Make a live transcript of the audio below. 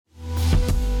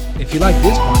If you like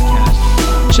this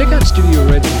podcast, check out Studio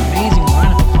Red's amazing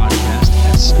lineup of podcasts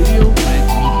at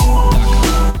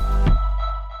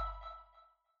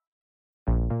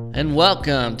studioredmedia.com. And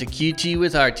welcome to QT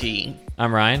with RT.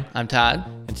 I'm Ryan. I'm Todd.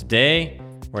 And today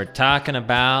we're talking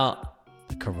about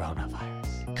the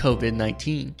coronavirus.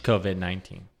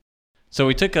 COVID-19. So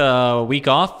we took a week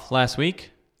off last week.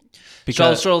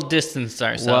 Social distance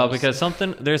ourselves. Well, because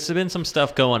there's been some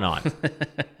stuff going on.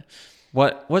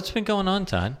 What's been going on,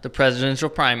 Todd? The presidential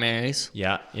primaries.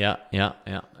 Yeah. Not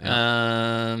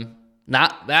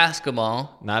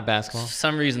basketball. Not basketball. For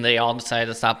some reason, they all decided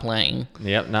to stop playing.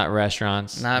 Yep, not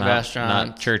restaurants.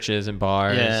 Not churches and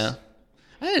bars. Yeah.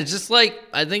 It's just like,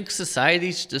 I think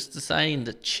society's just deciding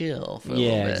to chill for a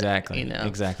little bit. Exactly. You know?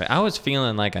 Exactly. I was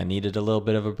feeling like I needed a little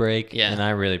bit of a break. Yeah. And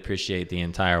I really appreciate the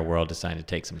entire world deciding to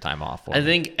take some time off for I me.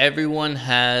 think everyone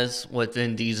has what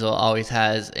Vin Diesel always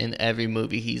has in every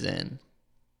movie he's in.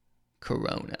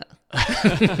 Corona.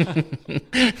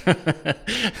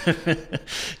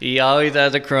 He always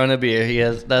has a Corona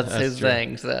beer. That's his true.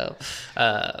 thing. So,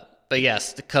 but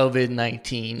yes, the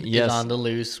COVID-19 Yes. is on the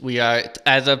loose. We are,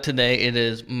 as of today, it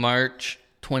is March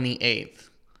 28th.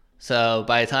 So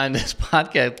by the time this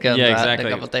podcast comes out in a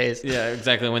couple days, Yeah,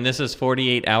 exactly. When this is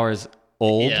 48 hours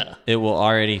old, it will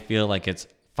already feel like it's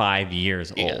 5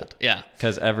 years old. Yeah.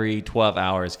 Because every 12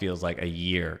 hours feels like a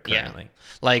year currently. Yeah.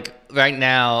 Like right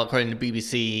now, according to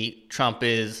BBC, Trump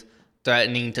is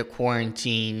threatening to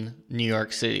quarantine New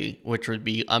York City, which would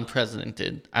be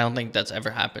unprecedented. I don't think that's ever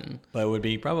happened. But it would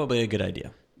be probably a good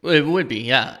idea. It would be,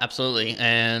 yeah, absolutely.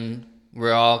 And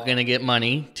we're all going to get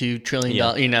money, $2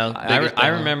 trillion, you know. I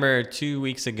remember 2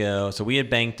 weeks ago, so we had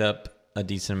banked up a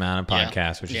decent amount of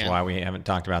podcasts, which is why we haven't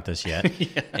talked about this yet.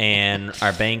 And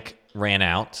our bank ran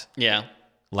out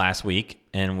last week,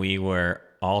 and we were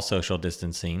all social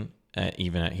distancing.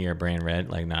 Even here at Brand Red,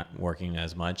 like not working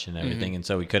as much and everything. And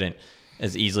so we couldn't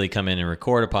as easily come in and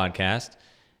record a podcast.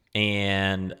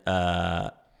 And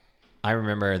I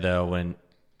remember, though, when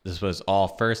this was all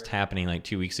first happening like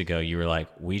 2 weeks ago, you were like,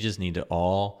 we just need to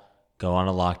all go on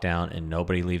a lockdown and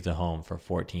nobody leave the home for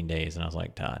 14 days. And I was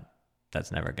like, Todd,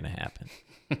 that's never going to happen.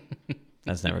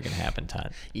 That's never going to happen,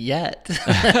 Todd. Yet.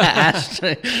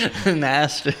 An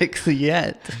asterisk,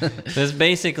 yet. This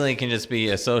basically can just be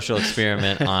a social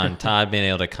experiment on Todd being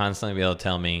able to constantly be able to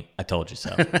tell me, I told you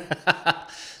so.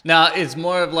 Now, it's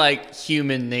more of like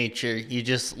human nature. You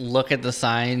just look at the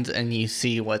signs and you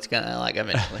see what's going to like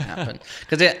eventually happen.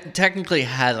 Because it technically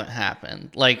hasn't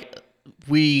happened. Like,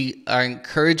 we are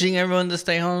encouraging everyone to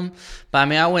stay home. But I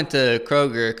mean, I went to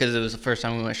Kroger because it was the first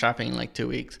time we went shopping in like 2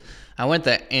 weeks. I went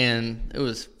there and it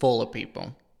was full of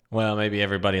people. Well, maybe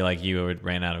everybody like you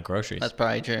ran out of groceries. That's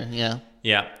probably true, yeah.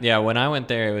 Yeah. When I went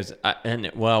there, it was,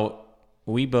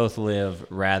 we both live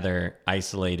rather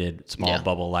isolated, small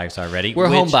bubble lives already. We're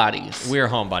homebodies. We're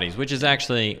homebodies, which is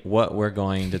actually what we're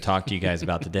going to talk to you guys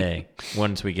about today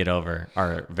once we get over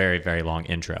our very, very long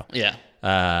intro. Yeah.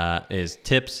 Is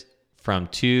tips from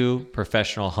two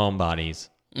professional homebodies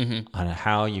on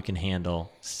how you can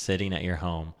handle sitting at your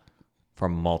home for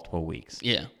multiple weeks.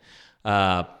 Yeah.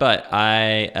 But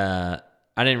I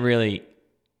didn't really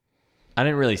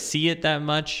see it that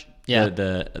much. Yeah.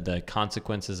 The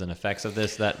consequences and effects of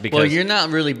this because well, you're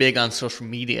not really big on social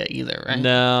media either, right?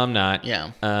 No, I'm not. Yeah.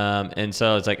 And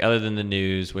so it's like other than the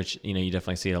news, which you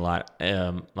definitely see it a lot.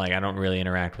 Like I don't really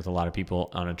interact with a lot of people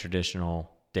on a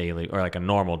traditional daily or like a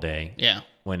normal day. Yeah.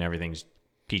 When everything's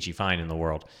peachy fine in the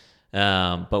world.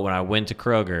 But when I went to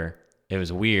Kroger, it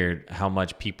was weird how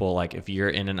much people, like if you're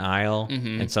in an aisle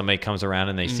and somebody comes around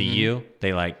and they see you,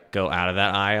 they like go out of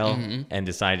that aisle and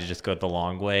decide to just go the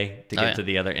long way to get to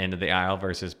the other end of the aisle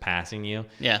versus passing you.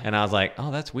 Yeah. And I was like, oh,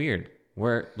 that's weird.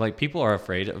 Where like people are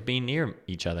afraid of being near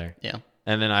each other. Yeah.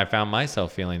 And then I found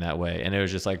myself feeling that way. And it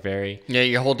was just like very... Yeah,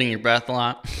 you're holding your breath a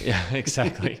lot. Yeah,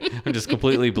 exactly. I'm just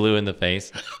completely blue in the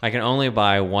face. I can only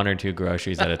buy 1 or 2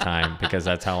 groceries at a time because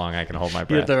that's how long I can hold my You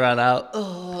breath. have to run out.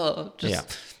 Oh,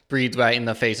 just breathe right in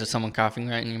the face of someone coughing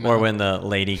right in your mouth. Or when the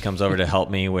lady comes over to help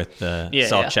me with the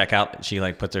self-checkout, she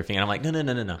like puts her finger. I'm like, no.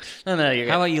 No, you're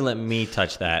How about you let me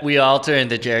touch that? We all turn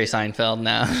into Jerry Seinfeld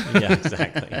now. Yeah,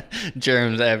 exactly.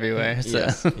 Germs everywhere. So.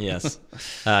 Yes.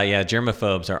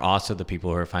 Germaphobes are also the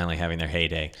people who are finally having their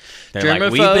heyday. They're Germaphobe,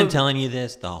 like, we've been telling you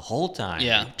this the whole time.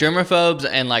 Yeah, germaphobes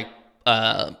and like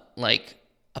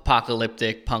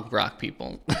apocalyptic punk rock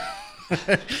people.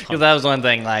 Because that was one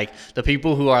thing. Like the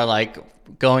people who are like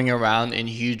going around in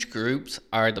huge groups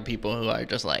are the people who are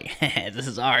just like, this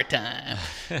is our time.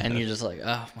 And you're just like,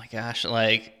 oh my gosh.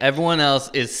 Like everyone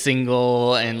else is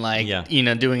single and like,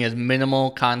 doing as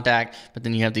minimal contact. But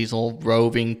then you have these old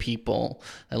roving people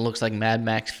that looks like Mad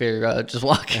Max Fury Road just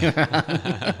walking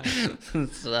around.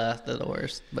 They're the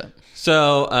worst. But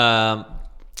so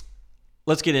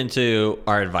let's get into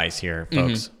our advice here,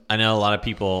 folks. I know a lot of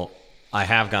people... I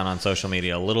have gone on social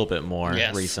media a little bit more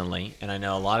recently, and I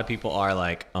know a lot of people are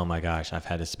like, oh my gosh, I've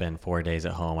had to spend 4 days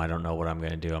at home. I don't know what I'm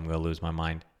going to do. I'm going to lose my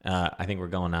mind. I think we're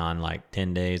going on like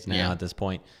 10 days now at this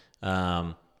point.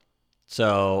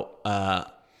 So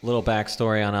little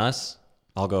backstory on us.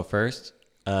 I'll go first.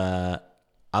 I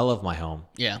love my home.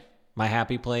 Yeah. My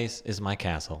happy place is my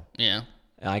castle. Yeah.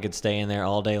 I could stay in there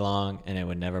all day long, and it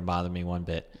would never bother me one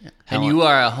bit. Yeah. And you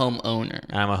are a homeowner.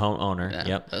 I'm a homeowner. Yeah,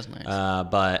 yep. That's nice.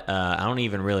 But I don't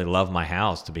even really love my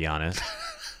house, to be honest.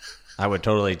 I would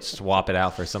totally swap it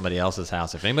out for somebody else's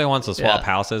house. If anybody wants to swap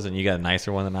houses and you got a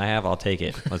nicer one than I have, I'll take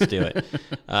it. Let's do it.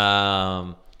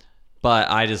 But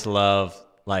I just love,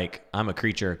 like, I'm a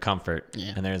creature of comfort,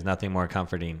 and there's nothing more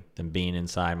comforting than being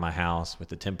inside my house with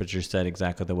the temperature set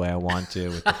exactly the way I want to,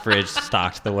 with the fridge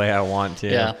stocked the way I want to.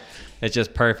 Yeah. It's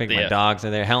just perfect. My dogs are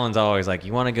there. Helen's always like,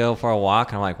 you want to go for a walk?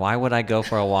 And I'm like, why would I go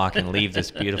for a walk and leave this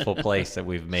beautiful place that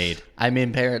we've made? I'm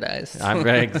in paradise.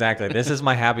 Exactly. This is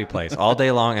my happy place. All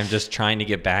day long, I'm just trying to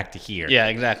get back to here. Yeah,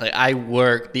 exactly. I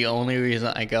work. The only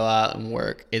reason I go out and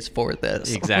work is for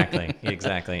this. Exactly.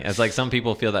 It's like some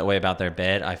people feel that way about their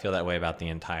bed. I feel that way about the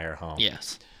entire home.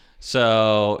 Yes.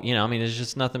 So, there's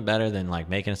just nothing better than like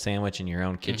making a sandwich in your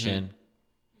own kitchen,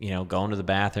 going to the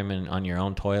bathroom and on your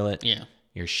own toilet. Yeah.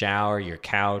 Your shower, your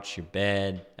couch, your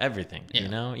bed, everything,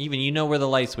 even where the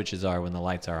light switches are when the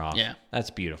lights are off. Yeah. That's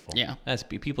beautiful. Yeah.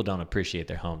 People don't appreciate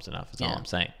their homes enough, is all I'm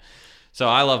saying. So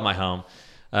I love my home.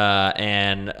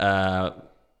 And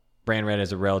Brand Red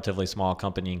is a relatively small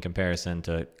company in comparison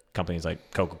to companies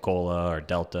like Coca-Cola or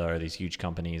Delta or these huge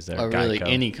companies that are really Geico,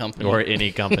 any company. Or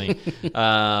any company.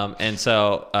 And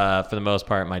so for the most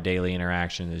part, my daily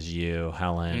interaction is you,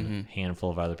 Helen, handful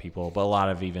of other people, but a lot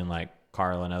of even like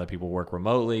Carl and other people work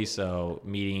remotely, so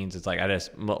meetings, it's like a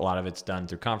lot of it's done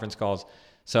through conference calls.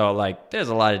 So like there's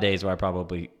a lot of days where I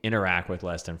probably interact with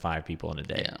less than 5 people in a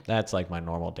day. Yeah. That's like my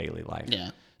normal daily life. Yeah.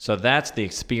 So that's the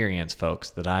experience, folks,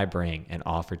 that I bring and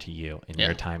offer to you in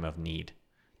your time of need.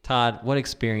 Todd, what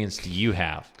experience do you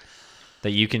have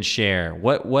that you can share?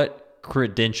 What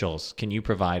credentials can you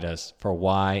provide us for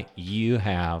why you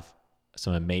have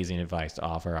some amazing advice to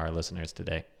offer our listeners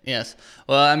today? Yes.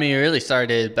 Well, it really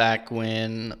started back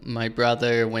when my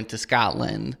brother went to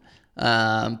Scotland.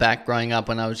 Back growing up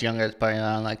when I was younger, it's probably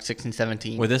around like 16,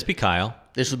 17. Would this be Kyle?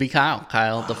 This would be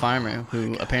Kyle, the farmer,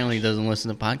 who apparently doesn't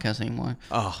listen to podcasts anymore.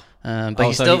 Oh.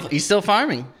 But he's still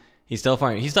farming. He's still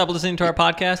farming. He stopped listening to our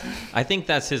podcast? I think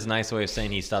that's his nice way of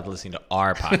saying he stopped listening to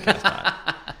our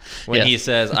podcast. When he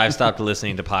says, I've stopped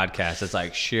listening to podcasts, it's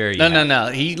like, sure you have. No.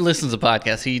 He listens to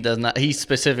podcasts. He does not. He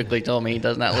specifically told me he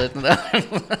does not listen to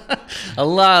them. A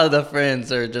lot of the friends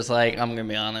are just like, I'm going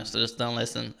to be honest, just don't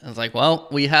listen. I was like, well,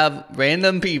 we have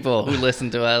random people who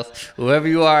listen to us, whoever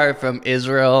you are from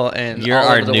Israel and you're all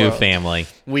our over the new world. family.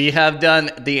 We have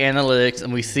done the analytics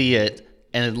and we see it.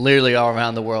 And it's literally all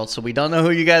around the world. So we don't know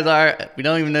who you guys are. We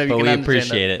don't even know if you can understand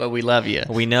appreciate it. But we love you.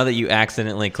 We know that you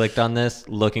accidentally clicked on this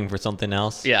looking for something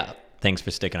else. Yeah. Thanks for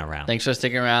sticking around. Thanks for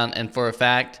sticking around. And for a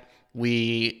fact,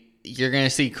 you're going to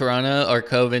see Corona or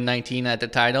COVID-19 at the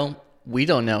title. We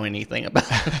don't know anything about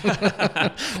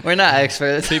it. We're not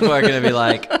experts. People are going to be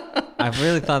like, I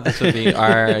really thought this would be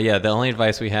the only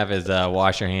advice we have is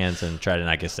wash your hands and try to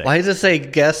not get sick. Why does it say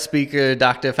guest speaker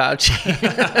Dr. Fauci?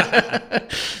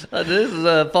 This is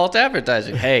a false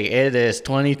advertising. Hey, it is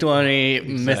 2020,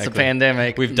 midst the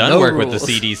pandemic. We've done work with the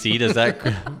CDC. Does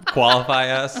that qualify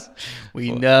us?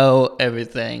 We know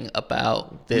everything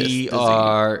about this disease.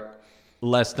 Are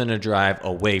less than a drive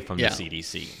away from the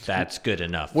CDC. That's good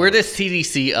enough. We're the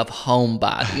CDC of home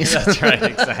bodies. That's right,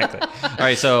 exactly. All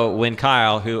right, so when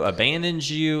Kyle, who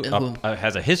abandons you,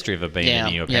 has a history of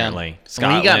abandoning you apparently.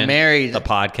 Scotland, when he got married, the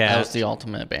podcast. That was the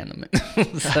ultimate abandonment.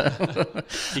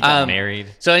 He got married.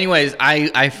 So anyways,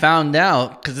 I found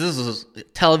out, because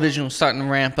television was starting to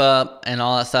ramp up and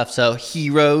all that stuff, so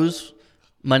Heroes,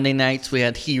 Monday nights we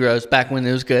had Heroes back when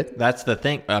it was good. That's the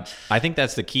thing. I think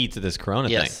that's the key to this Corona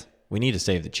thing. We need to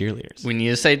save the cheerleaders. We need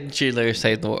to save the cheerleaders,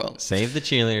 save the world. Save the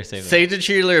cheerleader, save the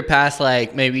cheerleader past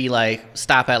maybe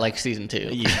stop at season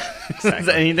 2. Yeah,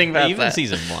 exactly. Anything about even that.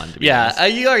 Season 1. To be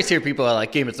honest. You always hear people are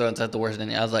like Game of Thrones has the worst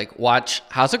ending. I was like, watch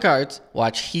House of Cards,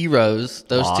 watch Heroes.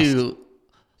 Those two.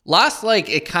 Lost, like,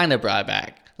 it kind of brought it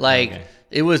back. Like,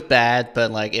 it was bad,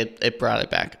 but, like, it brought it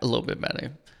back a little bit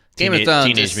better. Game of Thrones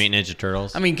Teenage Mutant Ninja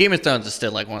Turtles. I mean, Game of Thrones is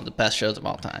still, like, one of the best shows of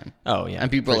all time. Oh, yeah. And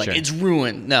people are like, it's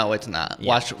ruined. No, it's not.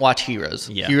 Yeah. Watch Heroes.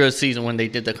 Yeah. Heroes season when they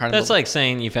did the carnival. That's like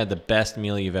saying you've had the best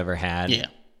meal you've ever had. Yeah.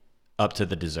 Up to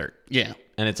the dessert. Yeah.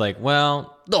 And it's like,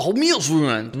 well, the whole meal's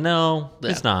ruined. No,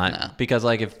 it's not. No. Because,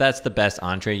 like, if that's the best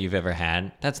entree you've ever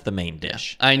had, that's the main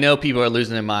dish. I know people are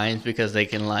losing their minds because they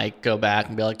can, like, go back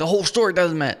and be like, the whole story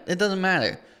doesn't matter. It doesn't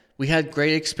matter. We had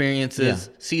great experiences.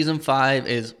 Yeah. Season 5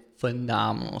 is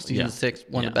phenomenal. Season 6,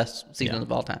 one of the best seasons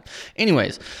of all time.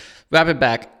 Anyways, wrap it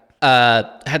back.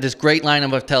 Had this great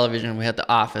lineup of television. We had The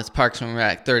Office, Parks and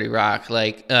Rec, 30 Rock,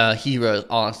 like Heroes,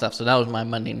 all that stuff. So that was my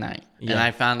Monday night. Yeah. And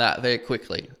I found out very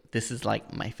quickly, this is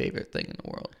like my favorite thing in the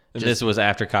world. This was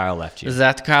after Kyle left you. This is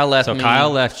after Kyle left me. So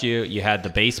Kyle left you. You had the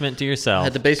basement to yourself. I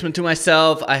had the basement to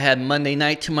myself. I had Monday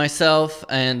night to myself.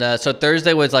 And so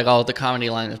Thursday was like all the comedy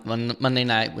lineup. Monday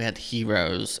night we had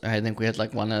Heroes. I think we had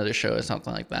like one other show or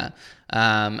something like that.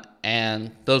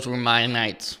 And those were my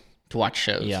nights to watch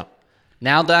shows. Yeah.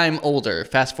 Now that I'm older,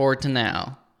 fast forward to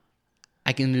now,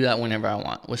 I can do that whenever I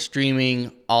want with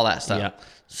streaming, all that stuff. Yeah.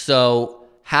 So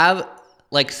have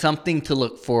like something to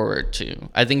look forward to.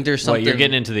 I think there's something. Well, you're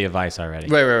getting into the advice already.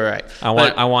 Right. I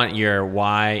want your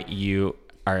why you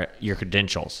are your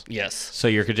credentials. Yes. So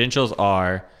your credentials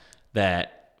are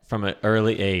that from an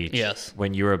early age, yes,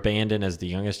 when you were abandoned as the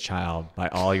youngest child by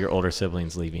all your older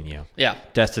siblings leaving you. Yeah.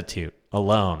 Destitute,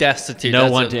 alone. Destitute. No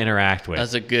one to interact with.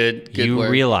 That's a good you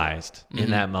word. Realized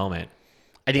in that moment.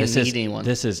 I didn't need anyone.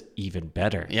 This is even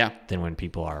better yeah. than when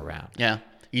people are around. Yeah.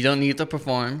 You don't need to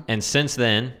perform. And since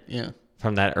then, yeah,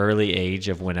 from that early age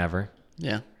of whenever,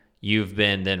 yeah, you've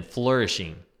been then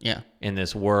flourishing in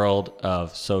this world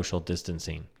of social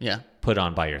distancing put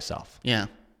on by yourself. Yeah.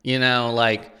 You know,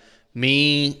 like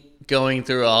me going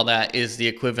through all that is the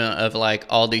equivalent of like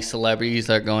all these celebrities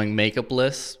that are going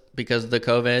makeup-less because of the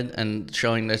COVID and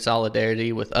showing their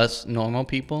solidarity with us normal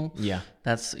people. Yeah.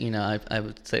 That's, you know, I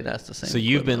would say that's the same. So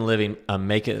you've been living a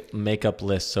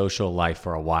makeup-less social life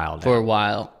for a while now. For a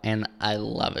while, and I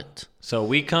love it. So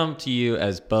we come to you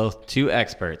as both two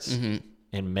experts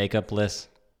in makeup-less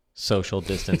social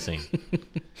distancing.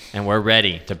 And we're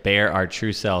ready to bear our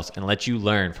true selves and let you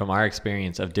learn from our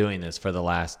experience of doing this for the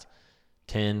last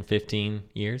 10, 15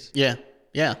 years. Yeah.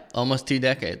 Yeah. Almost 2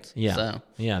 decades. Yeah. So.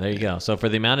 Yeah, there you go. So for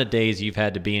the amount of days you've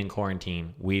had to be in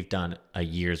quarantine, we've done a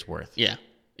year's worth. Yeah.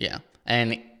 Yeah.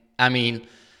 And I mean,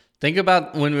 think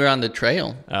about when we were on the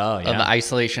trail of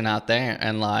isolation out there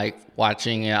and like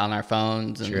watching it on our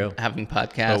phones and having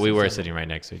podcasts. But we were sitting right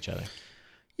next to each other.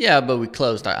 Yeah, but we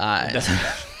closed our eyes.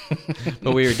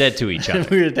 But we were dead to each other.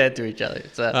 We were dead to each other.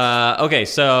 So. Okay,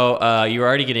 so you were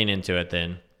already getting into it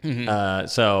then.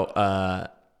 So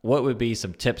what would be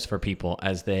some tips for people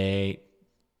as they,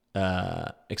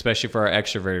 especially for our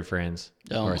extroverted friends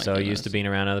who are so used to being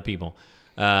around other people,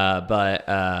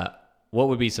 but what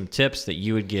would be some tips that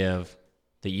you would give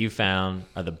that you found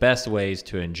are the best ways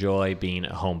to enjoy being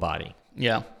a homebody?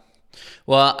 Yeah.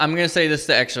 Well, I'm going to say this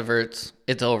to extroverts.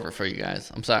 It's over for you guys.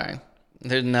 I'm sorry.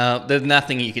 There's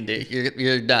nothing you can do.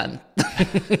 You're done.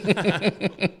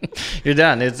 You're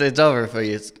done. It's over for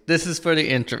you. This is for the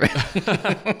introvert.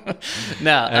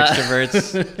 No.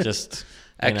 Extroverts,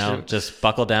 just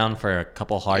buckle down for a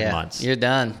couple hard months. You're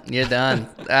done.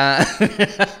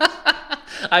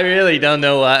 I really don't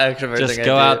know what extroverts are going to do. Just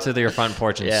go out to your front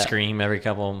porch and scream every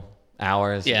couple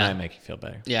hours. Yeah. It might make you feel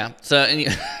better. Yeah. So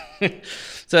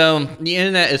the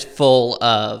internet is full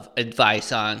of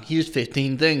advice on here's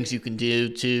 15 things you can do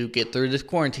to get through this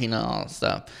quarantine and all that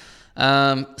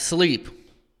stuff. Sleep.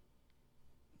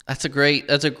 That's a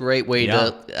great way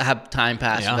to have time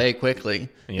pass very quickly.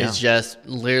 Yeah. It's just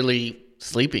literally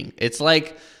sleeping. It's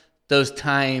like those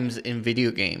times in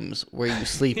video games where you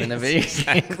sleep in a video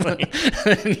game.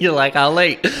 And you're like, how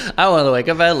late? I want to wake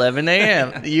up at 11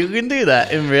 a.m. You can do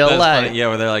that in real life. Funny. Yeah,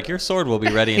 where they're like, your sword will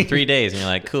be ready in 3 days. And you're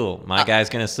like, cool. My guy's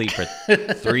going to sleep for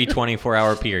 3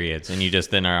 24-hour periods. And you just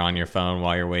then are on your phone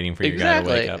while you're waiting for your guy to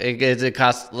wake up.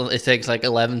 It takes like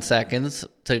 11 seconds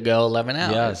to go 11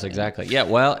 hours. Yes, exactly. Yeah,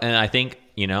 well, and I think,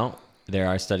 there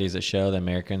are studies that show that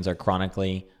Americans are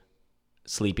chronically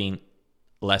sleeping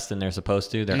less than they're supposed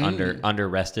to. They're under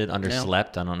rested,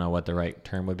 underslept. I don't know what the right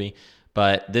term would be,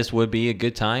 but this would be a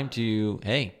good time to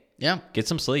get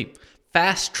some sleep.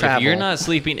 Fast travel. If you're not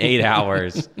sleeping 8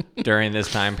 hours during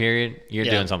this time period, you're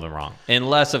doing something wrong.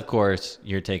 Unless, of course,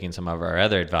 you're taking some of our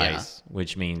other advice,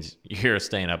 which means you're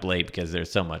staying up late because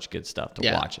there's so much good stuff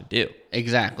to watch and do.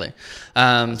 Exactly.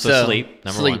 So sleep,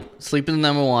 number one. Sleep is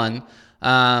number one.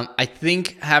 I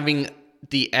think having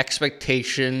the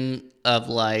expectation of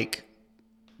like,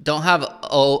 don't have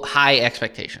high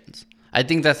expectations. I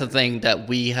think that's the thing that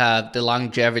we have. The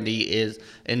longevity is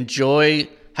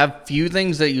have few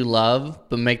things that you love,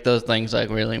 but make those things like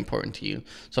really important to you.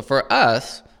 So for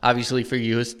us, obviously for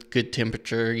you, it's good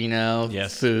temperature,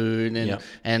 food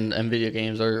and video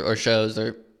games or shows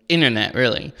or internet,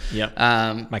 really. Yep.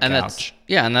 My couch.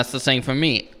 And that's the same for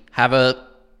me.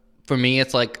 For me,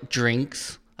 it's like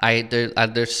drinks.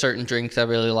 There's certain drinks I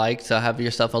really like, so have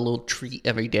yourself a little treat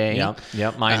every day.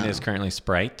 Yep. Mine is currently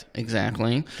Sprite.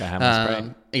 Exactly. Gotta have my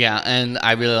Sprite. Yeah, and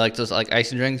I really like those like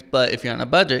icy drinks. But if you're on a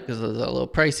budget, because those are a little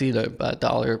pricey, they're about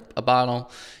 $1 a bottle.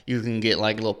 You can get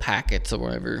like little packets or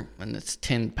whatever, and it's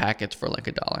 10 packets for like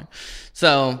 $1.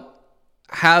 So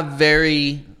have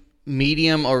very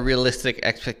medium or realistic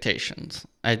expectations.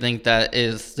 I think that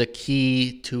is the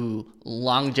key to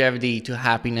longevity, to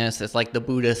happiness. It's like the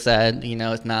Buddha said,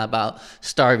 it's not about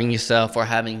starving yourself or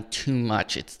having too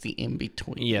much. It's the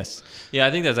in-between. Yes. Yeah,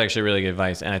 I think that's actually really good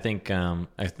advice. And I think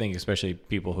especially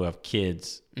people who have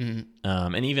kids, and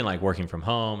even like working from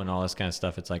home and all this kind of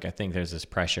stuff, it's like, I think there's this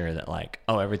pressure that like,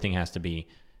 everything has to be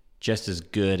just as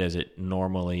good as it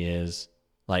normally is.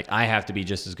 Like I have to be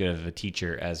just as good of a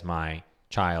teacher as my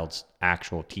child's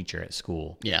actual teacher at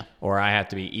school. Yeah. Or I have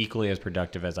to be equally as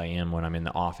productive as I am when I'm in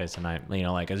the office, and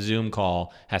like a Zoom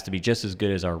call has to be just as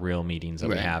good as our real meetings that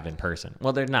we have in person.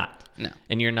 Well, they're not. No.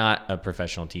 And you're not a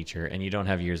professional teacher, and you don't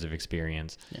have years of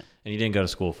experience. Yeah. And you didn't go to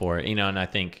school for it. And I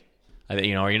think or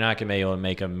you're not going to be able to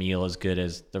make a meal as good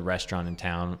as the restaurant in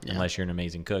town unless you're an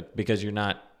amazing cook, because you're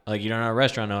not a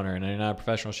restaurant owner and you're not a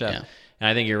professional chef. Yeah. And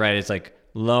I think you're right. It's like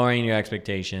lowering your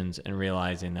expectations and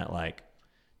realizing that like,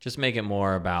 just make it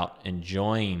more about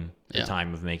enjoying the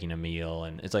time of making a meal.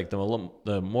 And it's like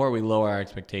the more we lower our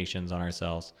expectations on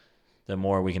ourselves, the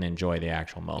more we can enjoy the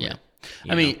actual moment.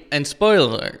 Yeah. I mean, and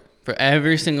spoiler alert, for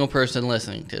every single person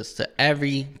listening to this, to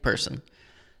every person,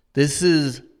 this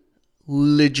is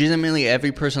legitimately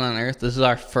every person on Earth. This is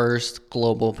our first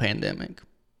global pandemic.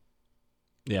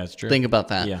 Yeah, it's true. Think about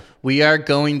that. Yeah. We are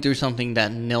going through something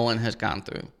that no one has gone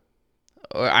through.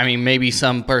 Or, I mean, maybe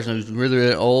some person who's really,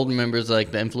 really old remembers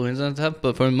like the influenza and stuff,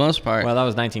 but for the most part, well, that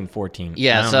was 1914.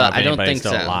 Yeah, I don't think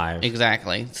so. Alive.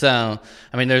 Exactly. So,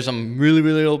 I mean, there's some really,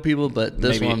 really old people, but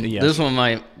this one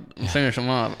might finish them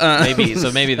off.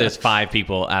 Maybe there's 5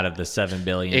 people out of the 7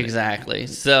 billion. Exactly.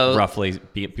 So roughly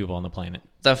people on the planet.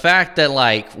 The fact that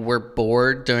like we're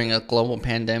bored during a global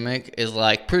pandemic is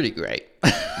like pretty great.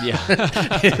 Yeah,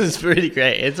 it's pretty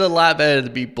great. It's a lot better to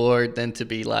be bored than to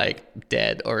be like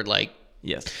dead or like.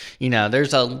 Yes.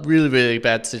 There's a really, really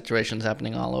bad situations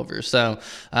happening all over. So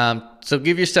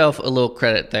give yourself a little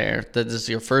credit there that this is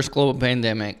your first global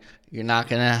pandemic. You're not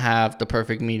going to have the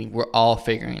perfect meeting. We're all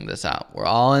figuring this out. We're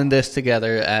all in this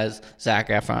together, as Zac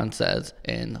Efron says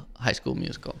in High School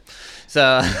Musical.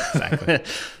 So, exactly.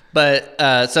 But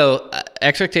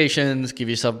expectations, give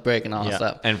yourself a break and all that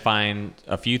stuff. And find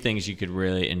a few things you could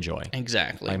really enjoy.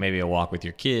 Exactly. Like maybe a walk with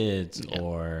your kids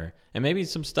and maybe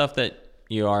some stuff that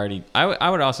you already, I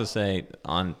would also say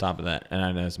on top of that, and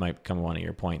I know this might come one of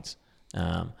your points,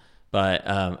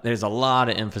 but there's a lot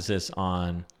of emphasis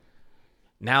on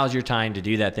now's your time to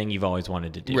do that thing you've always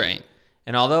wanted to do. Right.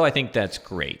 And although I think that's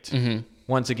great,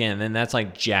 once again, then that's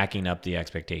like jacking up the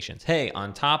expectations. Hey,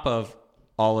 on top of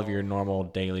all of your normal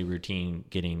daily routine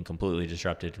getting completely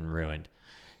disrupted and ruined,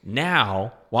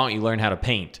 now, why don't you learn how to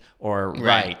paint or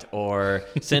write or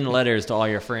send letters to all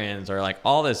your friends or like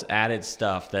all this added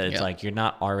stuff that it's like you're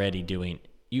not already doing.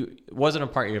 It wasn't a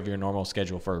part of your normal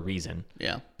schedule for a reason.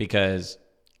 Yeah. Because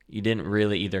you didn't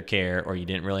really either care or you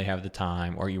didn't really have the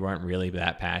time or you weren't really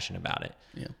that passionate about it.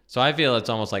 Yeah. So I feel it's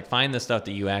almost like find the stuff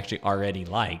that you actually already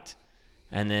liked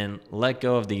and then let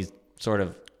go of these sort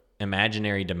of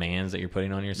imaginary demands that you're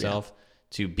putting on yourself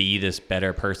to be this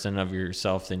better person of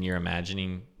yourself than you're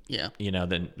imagining.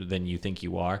 Than you think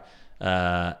you are,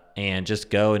 and just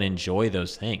go and enjoy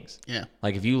those things. Yeah.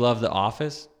 Like if you love The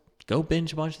Office, go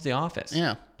binge a bunch of The Office.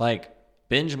 Yeah. Like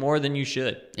binge more than you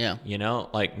should. Yeah.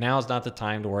 Like now's not the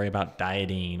time to worry about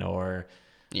dieting or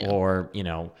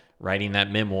writing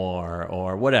that memoir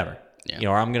or whatever. Yeah.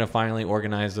 Or I'm going to finally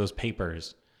organize those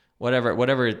papers.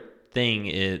 Whatever thing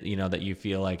is, that you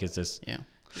feel like is this. Yeah.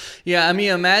 Yeah, I mean,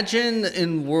 imagine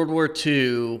in World War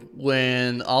II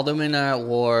when all the men are at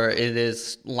war,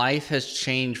 life has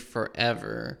changed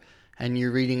forever, and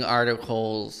you're reading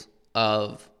articles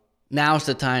of now's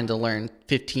the time to learn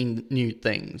 15 new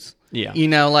things. Yeah.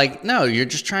 No, you're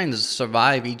just trying to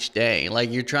survive each day. Like,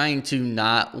 you're trying to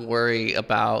not worry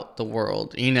about the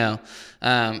world,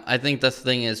 I think the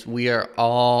thing is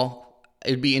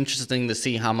it'd be interesting to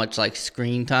see how much like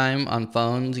screen time on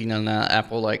phones, now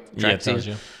Apple like tracks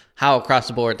you. how across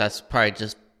the board that's probably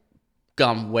just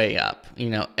gone way up.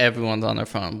 Everyone's on their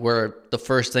phone. The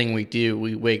first thing we do,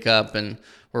 we wake up and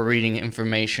we're reading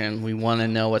information. We want to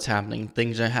know what's happening.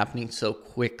 Things are happening so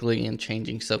quickly and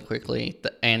changing so quickly,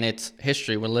 and it's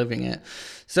history. We're living it.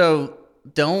 So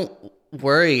don't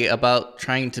worry about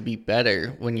trying to be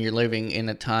better when you're living in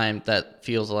a time that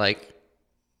feels like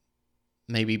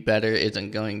maybe better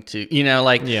isn't going to,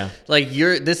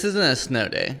 this isn't a snow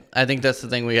day. I think that's the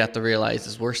thing we have to realize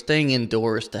is we're staying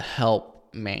indoors to help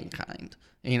mankind.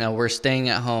 We're staying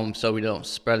at home so we don't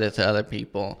spread it to other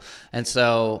people. And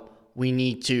so we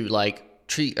need to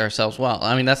treat ourselves well.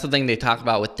 I mean, that's the thing they talk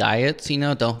about with diets,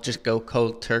 don't just go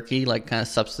cold turkey, kind of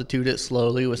substitute it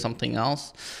slowly with something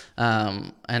else.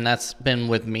 And that's been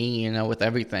with me, with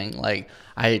everything.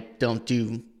 I don't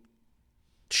do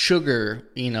sugar,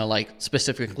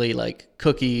 specifically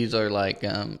cookies or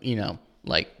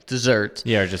desserts.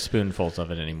 Yeah, or just spoonfuls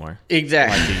of it anymore.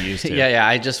 Exactly. Like you used to. Yeah.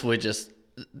 I just would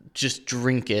just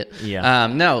drink it. Yeah.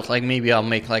 No, maybe I'll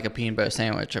make a peanut butter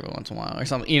sandwich every once in a while or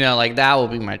something. That will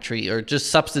be my treat, or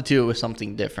just substitute it with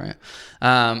something different.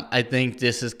 I think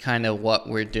this is kind of what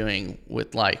we're doing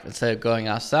with life. Instead of going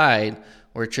outside,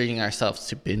 we're treating ourselves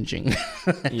to binging.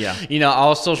 Yeah.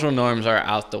 All social norms are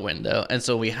out the window, and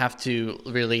so we have to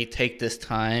really take this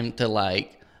time to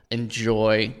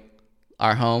enjoy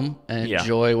our home and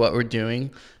enjoy what we're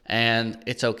doing. And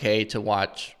it's okay to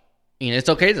watch. It's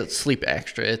okay to sleep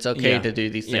extra. It's okay to do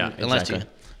these things, unless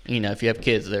if you have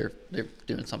kids, they're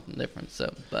doing something different.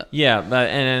 So, but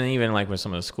and even with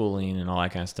some of the schooling and all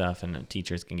that kind of stuff, and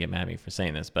teachers can get mad at me for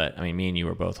saying this, but I mean, me and you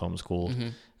were both homeschooled.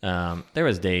 Mm-hmm. There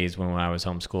was days when I was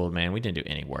homeschooled, man, we didn't do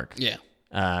any work. Yeah.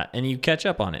 And you catch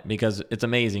up on it because it's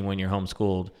amazing when you're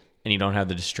homeschooled and you don't have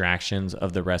the distractions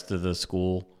of the rest of the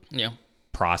school. Yeah.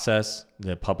 Process,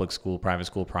 the public school, private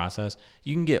school process,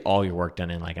 you can get all your work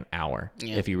done in an hour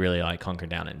if you really hunker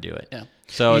down and do it. Yeah.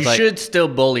 So you should still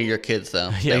bully your kids though.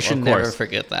 Yeah, they should never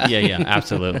forget that. Yeah,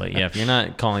 absolutely. Yeah, if you're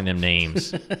not calling them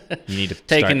names, you need to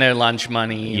taking their lunch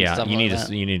money. And stuff you need like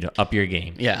to you need to up your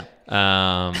game. Yeah.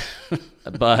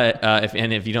 But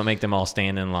if you don't make them all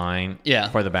stand in line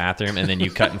for the bathroom and then you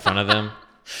cut in front of them.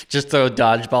 Just throw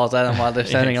dodgeballs at them while they're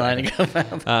standing in line to go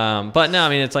back. But no, I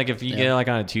mean, it's if you get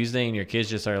on a Tuesday and your kids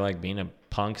just are being a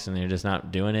punks and they're just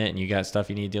not doing it and you got stuff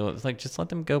you need to deal with, it's just let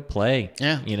them go play.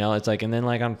 Yeah. It's and then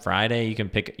on Friday you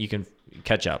can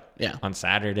catch up. Yeah. On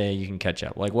Saturday you can catch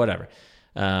up. Whatever.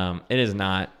 It is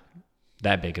not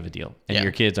that big of a deal. And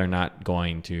your kids are not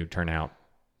going to turn out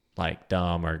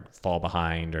dumb or fall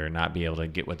behind or not be able to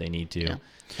get what they need to.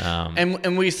 Yeah.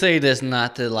 And we say this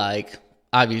not to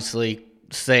obviously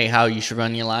say how you should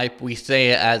run your life. We say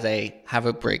it as have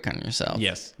a break on yourself.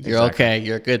 Yes, you're okay.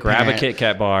 You're a good. Grab parent. a Kit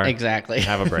Kat bar. Exactly.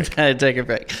 Have a break. Gotta take a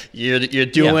break. You're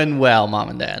doing well, mom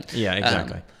and dad. Yeah,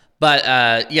 exactly.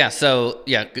 So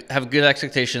have good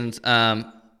expectations.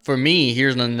 For me,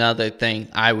 here's another thing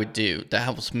I would do that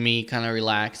helps me kind of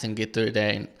relax and get through the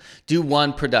day. Do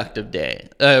one productive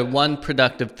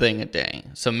thing a day.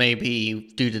 So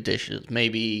maybe do the dishes,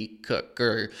 maybe cook,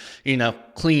 or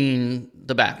clean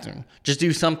the bathroom. Just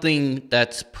do something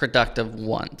that's productive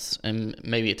once, and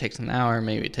maybe it takes an hour,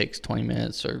 maybe it takes 20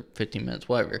 minutes or 15 minutes,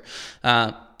 whatever.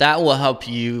 That will help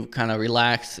you kind of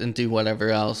relax and do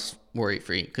whatever else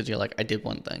worry-free, because you're I did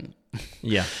one thing.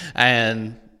 Yeah.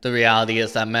 And the reality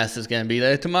is that mess is going to be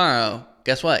there tomorrow.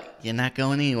 Guess what? You're not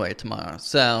going anywhere tomorrow.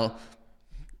 So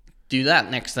do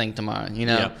that next thing tomorrow,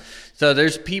 Yep. So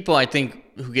there's people, I think,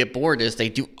 who get bored is they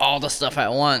do all the stuff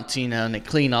at once, and they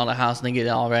clean all the house and they get it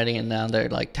all ready, and now they're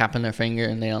tapping their finger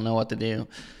and they don't know what to do.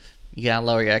 You got to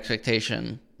lower your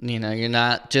expectation. You're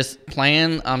not just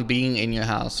plan on being in your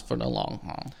house for the long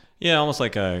haul. Yeah, almost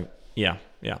yeah,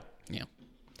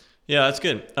 that's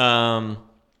good.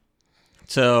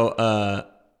 So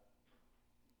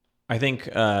I think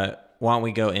why don't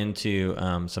we go into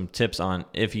some tips on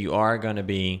if you are going to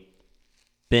be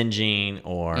binging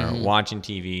or watching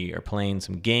TV or playing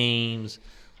some games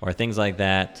or things like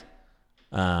that.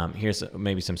 Here's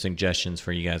maybe some suggestions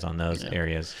for you guys on those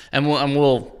areas. And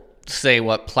we'll say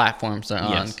what platforms they're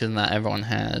on, because not everyone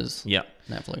has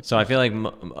Netflix. So I feel like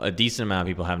a decent amount of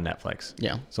people have Netflix.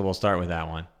 Yeah. So we'll start with that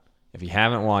one. If you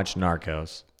haven't watched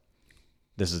Narcos,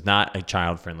 this is not a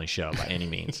child-friendly show by any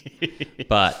means.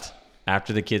 But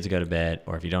after the kids go to bed,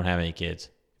 or if you don't have any kids,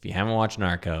 if you haven't watched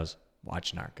Narcos,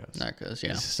 watch Narcos. Narcos,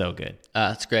 yeah. It's so good.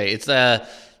 It's great. It's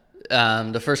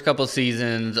the first couple of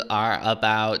seasons are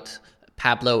about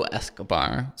Pablo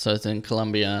Escobar. So it's in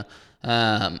Colombia,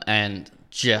 and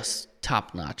just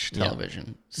top-notch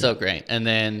television. So great. And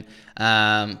then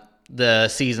the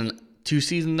season 2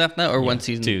 seasons after that, or 1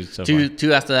 season? 2 so far.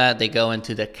 Two after that, they go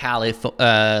into the Cali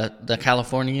cartel.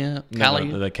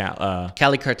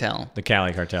 The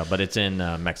Cali cartel, but it's in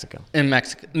Mexico. In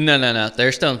Mexico. No.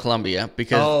 They're still in Colombia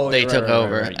because they took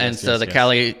over. Right. And the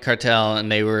Cali cartel,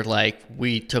 and they were like,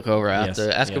 we took over after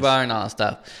Escobar and all that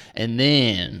stuff. And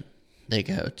then they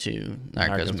go to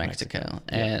Narcos Mexico.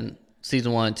 And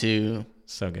season 1 and 2,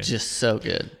 so good. Just so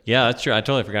good. Yeah, that's true. I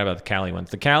totally forgot about the Cali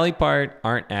ones. The Cali part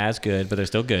aren't as good, but they're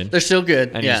still good. They're still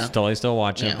good. And you're totally still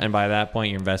watching them. And by that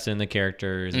point, you're invested in the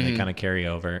characters and they kind of carry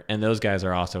over. And those guys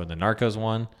are also in the Narcos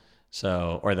one,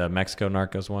 or the Mexico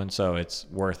Narcos one. So it's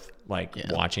worth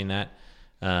watching that.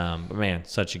 But man,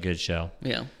 such a good show.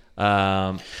 Yeah.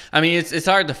 I mean, it's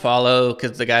hard to follow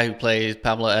because the guy who plays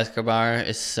Pablo Escobar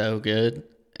is so good.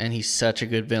 And he's such a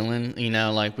good villain. You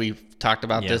know, like we've talked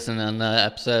about this in another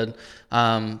episode,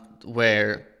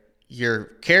 where your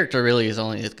character really is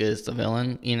only as good as the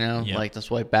villain. You know, like that's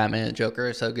why Batman and Joker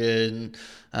are so good.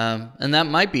 And that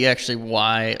might be actually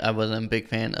why I wasn't a big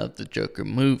fan of the Joker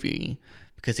movie,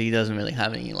 because he doesn't really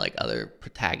have any other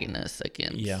protagonists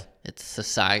against. Yeah. It's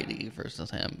society versus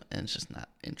him, and it's just not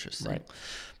interesting. Right.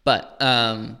 But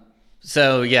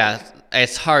so yeah,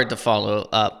 it's hard to follow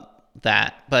up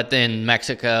that, but then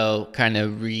Mexico kind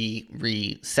of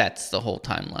resets the whole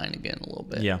timeline again a little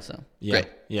bit.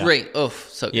 Great. Oh,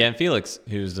 so good. And Felix,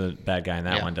 who's the bad guy in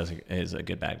that one, is a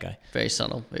good bad guy. Very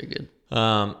subtle, very good.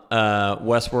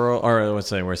 Westworld, or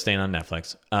we're staying on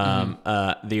Netflix.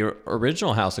 The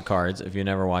original House of Cards, if you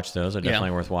never watched those, are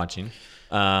definitely worth watching.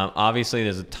 Obviously,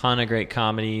 there's a ton of great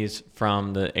comedies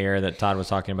from the era that Todd was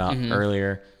talking about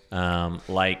earlier.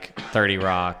 Like 30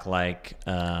 Rock, like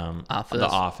The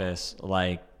Office,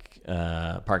 like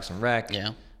Parks and Rec.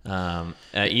 Yeah.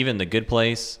 Even The Good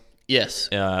Place. Yes.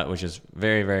 Which is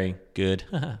very, very good.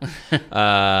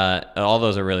 All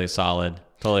those are really solid.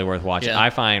 Totally worth watching. Yeah. I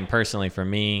find personally for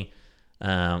me,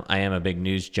 I am a big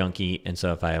news junkie, and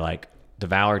so if I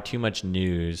devour too much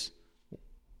news,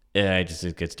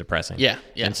 it gets depressing. Yeah.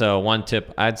 And so one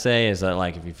tip I'd say is that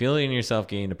if you feel yourself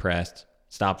getting depressed,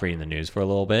 stop reading the news for a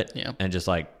little bit and just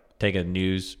take a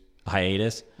news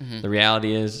hiatus. The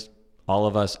reality is all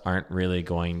of us aren't really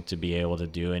going to be able to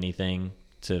do anything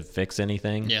to fix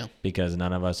anything because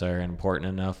none of us are important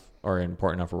enough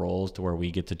roles to where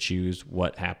we get to choose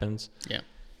what happens. Yeah.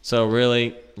 So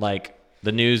really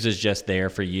the news is just there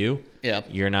for you. Yeah.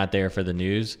 You're not there for the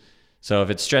news. So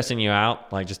if it's stressing you out,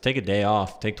 just take a day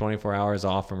off, take 24 hours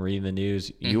off from reading the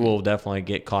news. You will definitely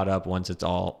get caught up once it's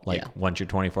all once your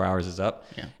 24 hours is up.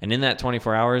 Yeah. And in that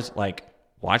 24 hours,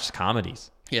 watch comedies.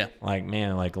 Yeah.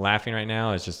 Man, laughing right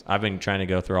now is just, I've been trying to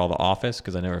go through all The Office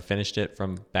because I never finished it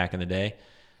from back in the day.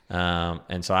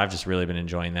 And so I've just really been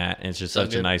enjoying that. And it's just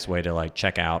such a nice way to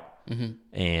check out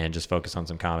and just focus on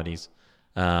some comedies.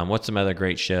 What's some other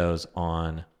great shows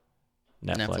on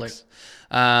Netflix?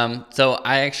 So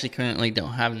I actually currently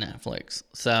don't have Netflix,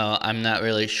 so I'm not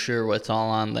really sure what's all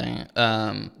on there.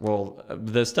 Well,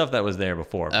 the stuff that was there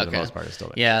before, for the most part, is still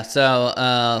there. Yeah. So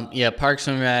Parks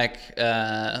and Rec,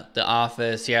 The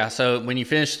Office. Yeah. So when you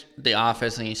finish The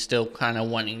Office and you're still kind of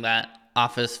wanting that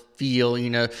Office feel,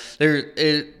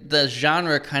 the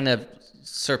genre kind of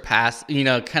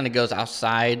kind of goes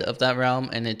outside of that realm,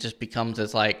 and it just becomes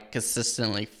this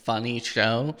consistently funny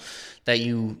show that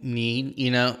you need,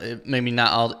 maybe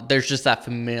not all, there's just that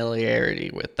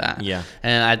familiarity with that. Yeah.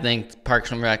 And I think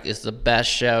Parks and Rec is the best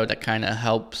show that kind of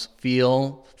helps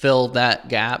fill that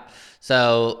gap.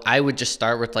 So I would just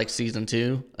start with season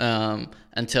 2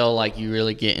 until you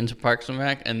really get into Parks and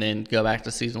Rec, and then go back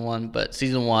to season 1. But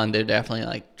season 1, they're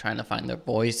definitely trying to find their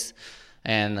voice,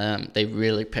 and they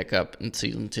really pick up in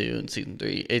season 2 and season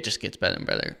 3. It just gets better and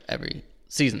better every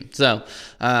season. So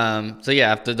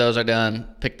after those are done,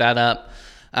 pick that up.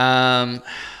 Nailed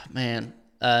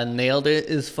It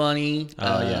is funny.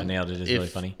 Nailed It is really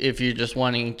funny. If you're just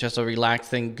wanting just a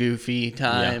relaxing, goofy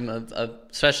time of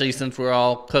especially since we're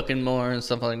all cooking more and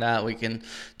stuff like that, we can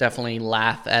definitely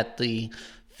laugh at the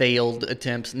failed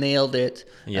attempts. Nailed It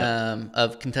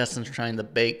of contestants trying to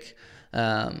bake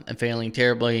and failing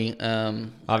terribly.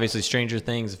 Obviously, Stranger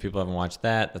Things, if people haven't watched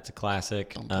that, that's a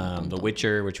classic. The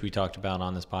Witcher, which we talked about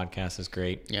on this podcast, is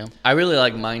great. Yeah. I really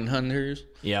like Mindhunters.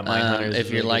 Yeah, Mindhunters if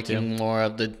you're liking more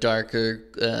of the darker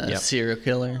serial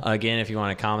killer. Again, if you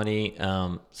want a comedy,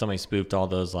 somebody spoofed all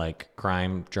those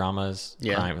crime dramas,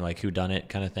 crime, whodunit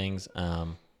kind of things.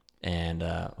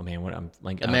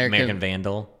 American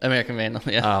Vandal. American Vandal,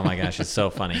 yeah. Oh my gosh, it's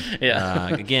so funny. Yeah.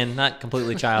 Again, not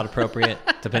completely child appropriate,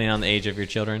 depending on the age of your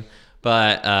children,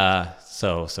 but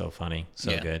so funny,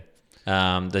 so good.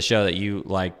 The show that you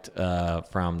liked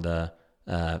from the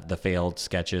the failed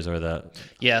sketches or the.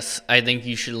 Yes, I Think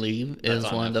You Should Leave is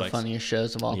one of the funniest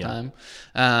shows of all time.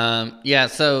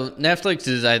 So Netflix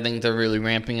is, I think they're really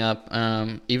ramping up.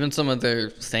 Even some of their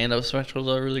stand-up specials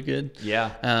are really good.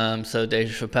 Yeah. So Dave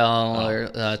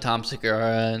Chappelle or Tom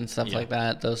Segura and stuff like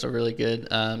that. Those are really good.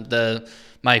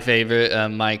 My favorite,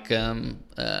 Mike.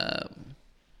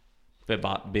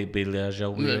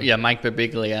 Birbiglia. Yeah, Mike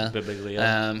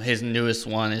Birbiglia. His newest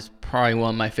one is probably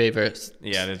one of my favorites.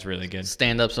 Yeah, that's really good.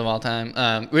 Stand-ups of all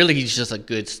time. Really, he's just a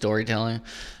good storyteller.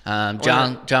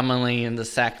 John Mulaney and the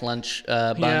Sack Lunch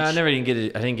bunch. Yeah, I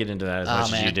didn't get into that as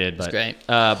much as you did, but it's great.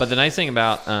 But the nice thing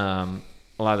about a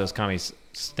lot of those comedy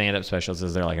stand-up specials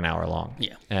is they're like an hour long.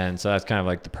 Yeah, and so that's kind of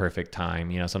like the perfect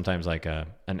time. Sometimes like a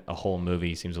whole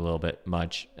movie seems a little bit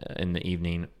much in the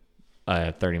evening.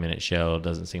 A 30-minute show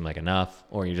doesn't seem like enough,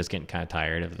 or you're just getting kind of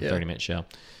tired of the 30-minute show.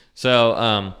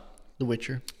 So, The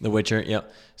Witcher.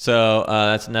 Yep. So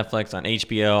that's Netflix. On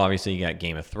HBO, obviously you got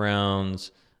Game of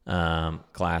Thrones,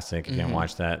 classic. If you haven't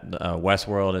watched that,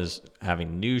 Westworld is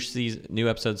having new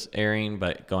episodes airing,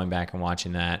 but going back and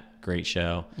watching that, great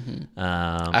show.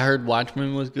 I heard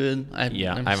Watchmen was good. I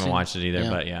haven't watched it either,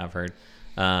 but I've heard.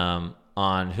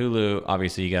 On Hulu,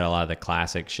 obviously, you got a lot of the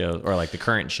classic shows, or like the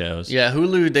current shows. Yeah,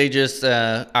 Hulu, they just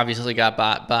obviously got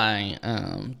bought by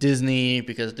Disney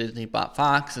because Disney bought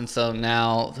Fox. And so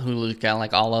now Hulu's got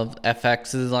like all of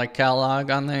FX's like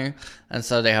catalog on there. And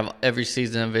so they have every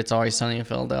season of It's Always Sunny in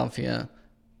Philadelphia.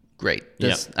 Great.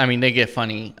 I mean, they get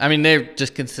funny. I mean, they're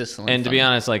just consistently And to funny. be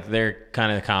honest, like they're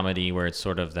kind of comedy where it's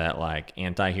sort of that like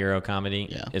anti-hero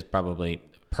comedy is probably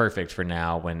perfect for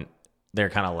now when they're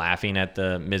kind of laughing at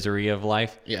the misery of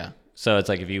life. Yeah. So it's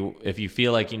like if you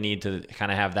feel like you need to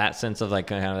kind of have that sense of like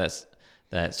kind of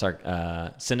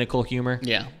that cynical humor.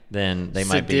 Yeah. Then they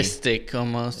might be sadistic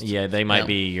almost. Yeah, they might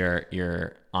be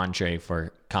your entree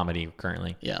for comedy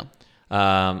currently. Yeah.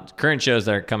 Current shows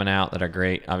that are coming out that are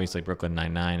great. Obviously, Brooklyn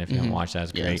Nine-Nine. If you haven't watched that,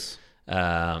 it's great.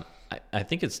 Yes. I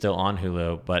think it's still on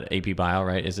Hulu, but AP Bio,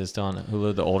 right? Is it still on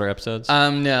Hulu, the older episodes?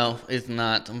 No, it's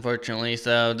not, unfortunately.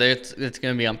 So it's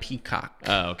going to be on Peacock.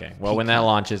 Oh, okay. Well, when that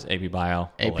launches, AP Bio.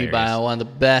 AP Bio, one of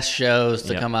the best shows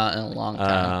to come out in a long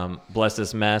time. Bless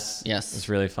This Mess. Yes. It's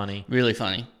really funny. Really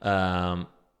funny.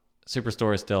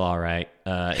 Superstore is still all right.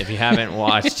 If you haven't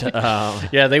watched...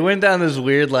 yeah, they went down this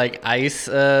weird like ICE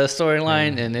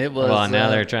storyline, and it was well, now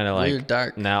they're trying to like... weird,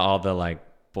 dark. Now all the like...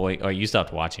 Oh, you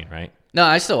stopped watching, right? No,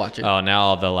 I still watch it. Oh, now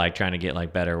all the like trying to get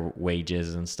like better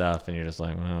wages and stuff, and you're just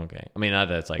like, well, okay. I mean, not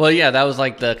that it's like. Well, yeah, that was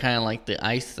like the kind of like the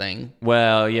ICE thing.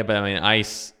 Well, yeah, but I mean,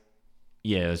 ICE.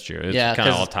 Yeah, that's true. It's kind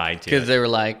of all tied to it. Because they were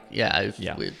like, it was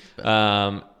weird.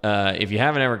 If you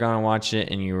haven't ever gone and watched it,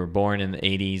 and you were born in the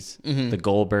 '80s, The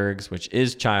Goldbergs, which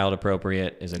is child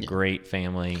appropriate, is a great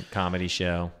family comedy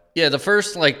show. Yeah, the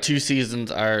first like 2 seasons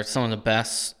are some of the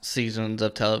best seasons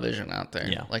of television out there.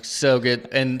 Yeah, like so good,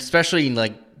 and especially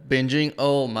like binging.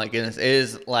 Oh my goodness, it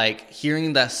is like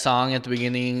hearing that song at the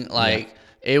beginning. Like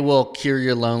it will cure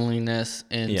your loneliness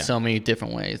in so many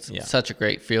different ways. It's such a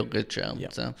great feel good show.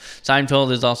 So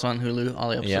Seinfeld is also on Hulu. All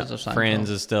the episodes of Seinfeld. Friends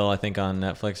is still I think on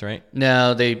Netflix, right?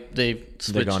 No, they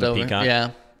switched going over. To Peacock?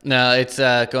 Yeah, no, it's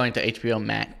going to HBO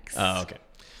Max. Oh, okay.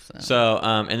 So,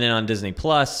 and then on Disney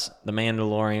Plus, The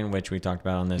Mandalorian, which we talked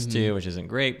about on this too, which isn't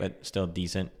great but still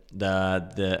decent.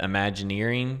 The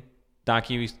Imagineering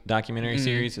documentary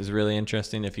series is really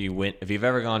interesting. If you've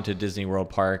ever gone to Disney World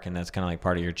Park and that's kind of like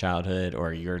part of your childhood,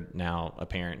 or you're now a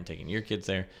parent and taking your kids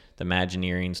there, the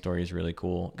Imagineering story is really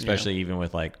cool. Especially even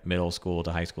with like middle school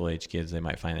to high school age kids, they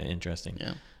might find it interesting.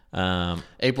 Yeah.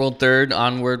 April 3rd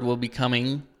onward will be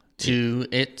coming to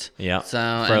it. Yeah.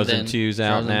 So Frozen 2's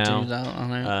out now. 2's out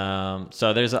on there.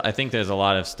 So I think there's a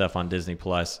lot of stuff on Disney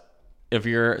Plus. If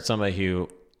you're somebody who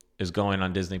is going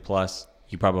on Disney Plus,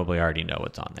 you probably already know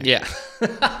what's on there. Yeah.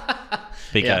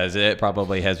 Because it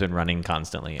probably has been running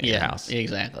constantly at your house.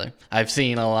 Exactly. I've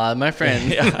seen a lot of my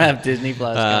friends have Disney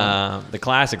Plus going. The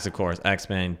classics, of course,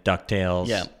 X-Men, DuckTales.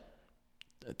 Yeah.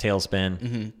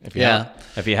 Tailspin.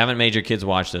 If you haven't made your kids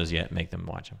watch those yet, make them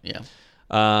watch them. Yeah.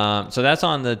 So that's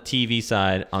on the TV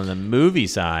side. On the movie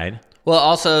side, well,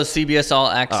 also CBS All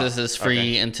Access is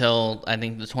free until I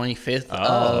think the 25th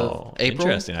of April.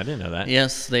 Interesting. I didn't know that.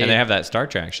 Yes, and they have that Star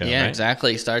Trek show. Yeah, right?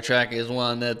 Exactly. Star Trek is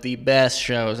one of the best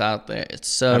shows out there. It's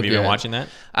so good. Have you been watching that?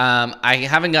 I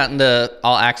haven't gotten to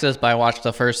All Access, but I watched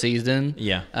the first season.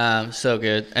 Yeah. So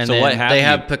good. And so then they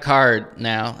have Picard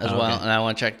now as well, and I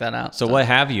want to check that out. So what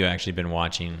have you actually been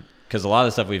watching? Because a lot of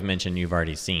the stuff we've mentioned, you've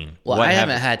already seen. Well, I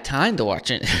haven't had time to watch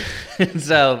it.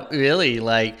 So really,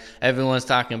 like everyone's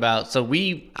talking about. So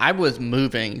I was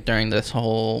moving during this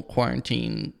whole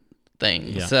quarantine thing.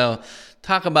 Yeah. So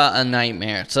talk about a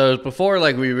nightmare. So before,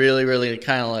 like, we really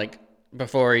kind of like,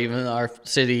 before even our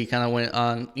city kind of went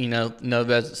on,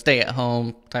 no stay at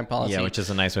home type policy. Yeah, which is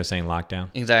a nice way of saying lockdown.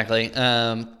 Exactly.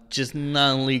 Just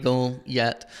non-legal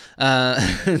yet.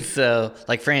 So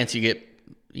like France, you get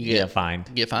fined.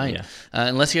 You get fined. Yeah.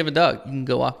 Unless you have a dog. You can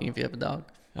go walking if you have a dog.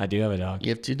 I do have a dog. You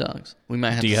have 2 dogs. We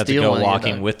might have Do to you have to steal go one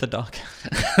walking with the dog?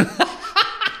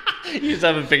 You just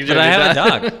have a picture But of I your have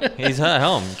dog. a dog. He's at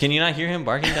home. Can you not hear him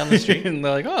barking down the street? And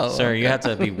they're like, oh. Sir, okay. you have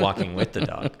to be walking with the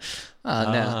dog.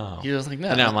 No. You're just like, no.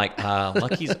 And I'm like,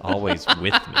 Lucky's always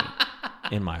with me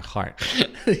in my heart.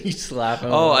 You slap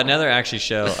him. Oh, another actually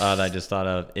show that I just thought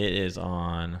of. It is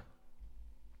on.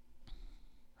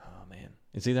 Oh man,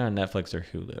 it's either on Netflix or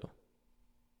Hulu.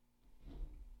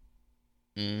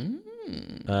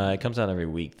 It comes out every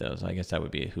week though, so I guess that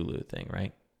would be a Hulu thing,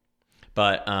 right?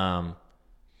 But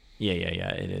yeah,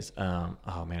 it is.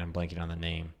 Oh man, I'm blanking on the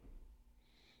name.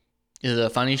 Is it a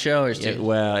funny show or is it?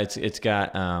 Well, it's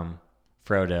got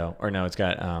Frodo, or no, it's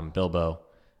got Bilbo.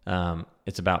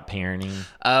 It's about parenting.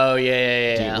 Oh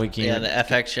yeah. The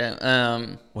FX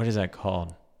show. What is that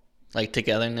called? Like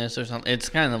Togetherness or something. It's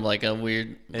kind of like a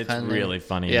weird. It's really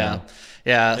funny. Yeah, though.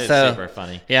 yeah. It's so super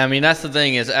funny. Yeah, I mean that's the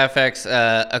thing is FX.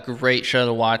 A great show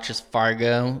to watch is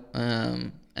Fargo.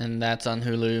 And that's on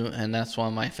Hulu, and that's one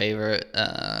of my favorite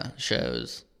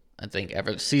shows I think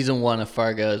ever. Season 1 of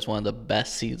Fargo is one of the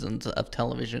best seasons of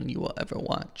television you will ever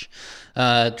watch.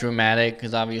 Dramatic,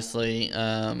 because obviously,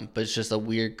 but it's just a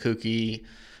weird, kooky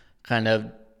kind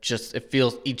of. Just it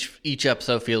feels each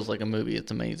episode feels like a movie.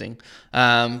 It's amazing.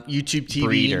 YouTube TV.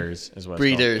 Breeders is what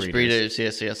it's called. Breeders.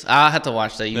 Yes. I'll have to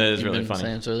watch that. That is really funny.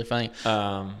 It's really funny.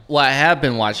 Well, I have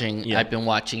been watching. I've been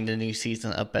watching the new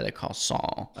season of Better Call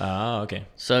Saul. Oh, okay.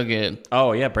 So good.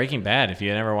 Oh yeah, Breaking Bad. If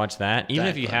you never watched that, even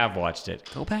if you have watched it,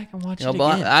 go back and watch it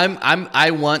again.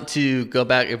 I want to go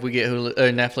back if we get Hulu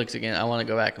or Netflix again. I want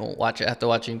to go back and watch it after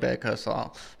watching Better Call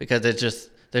Saul because it's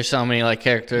just there's so many like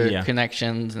character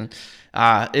connections and.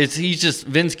 He's just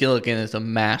Vince Gilligan is a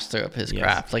master of his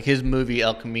craft. Like his movie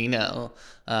El Camino,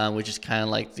 which is kind of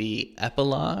like the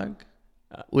epilogue,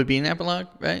 would be an epilogue,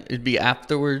 right? It'd be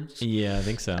afterwards. Yeah, I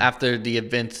think so. After the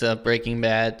events of Breaking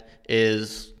Bad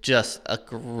is just a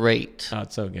great,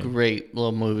 it's so good. Great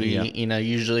little movie. Yeah.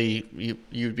 Usually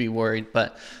you'd be worried,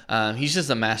 but he's just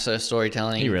a master of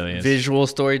storytelling. He really is. Visual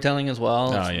storytelling as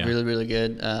well. Oh, it's really, really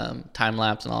good. Time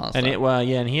lapse and all that stuff.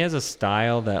 And he has a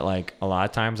style that like a lot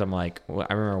of times I'm like,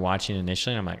 I remember watching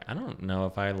initially and I'm like, I don't know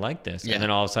if I like this. Yeah. And then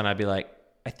all of a sudden I'd be like,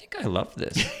 I think I love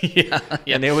this. Yeah.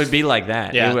 And it would be like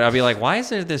that. Yeah. I'd be like, why is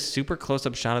there this super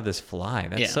close-up shot of this fly?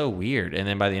 That's so weird. And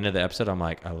then by the end of the episode, I'm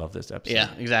like, I love this episode. Yeah,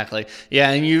 exactly.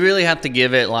 Yeah, and you really have to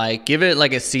give it like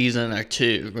a season or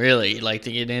 2, really, like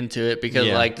to get into it because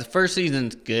like the first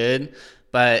season's good,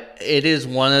 but it is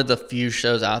one of the few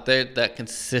shows out there that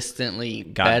consistently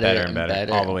got better and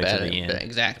better all the way to the end.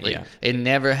 Exactly. Yeah. It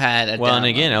never had a and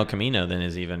again, El Camino then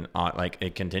is even like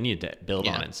it continued to build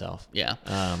on itself. Yeah.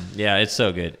 It's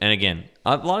so good. And again,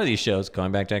 a lot of these shows,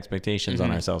 going back to expectations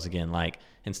on ourselves again, like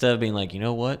instead of being like, you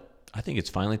know what? I think it's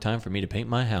finally time for me to paint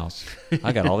my house.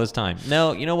 I got all this time.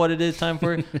 No, you know what it is time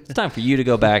for? It's time for you to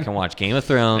go back and watch Game of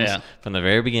Thrones from the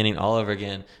very beginning all over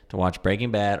again, to watch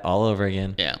Breaking Bad all over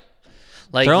again. Yeah.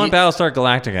 Like throw in Battlestar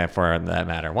Galactica for that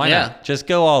matter. Why not? Just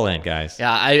go all in, guys.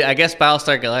 Yeah, I guess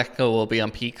Battlestar Galactica will be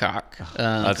on Peacock.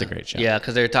 That's a great show. Yeah,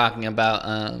 because they're talking about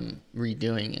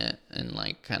redoing it and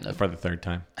like kind of for the third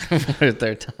time. For the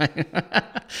third time.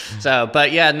 So,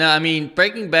 but yeah, no, I mean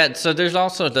Breaking Bad. So there's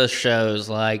also those shows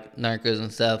like Narcos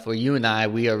and stuff where you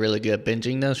and we are really good at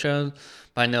binging those shows.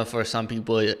 But I know for some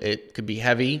people it could be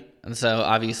heavy. And so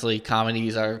obviously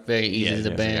comedies are very easy to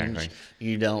binge. Exactly.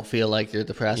 You don't feel like you're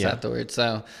depressed afterwards.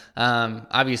 So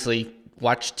obviously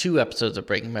watch 2 episodes of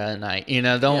Breaking Bad a night.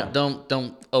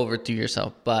 Don't overdo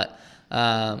yourself. But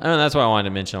that's why I wanted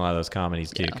to mention a lot of those comedies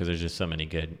too, because there's just so many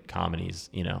good comedies.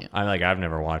 I've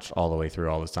never watched all the way through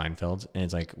all the Seinfelds, and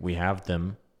it's like we have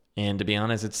them. And to be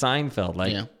honest, it's Seinfeld.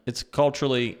 Like it's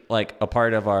culturally like a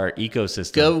part of our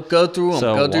ecosystem. Go through them.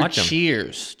 So go through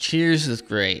Cheers. Cheers is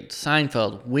great.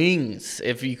 Seinfeld. Wings.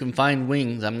 If you can find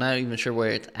Wings, I'm not even sure where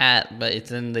it's at, but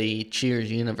it's in the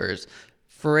Cheers universe.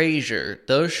 Frasier.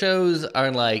 Those shows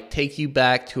are like take you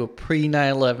back to a pre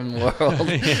 9/11 world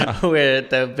where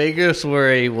the biggest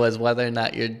worry was whether or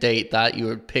not your date thought you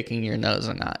were picking your nose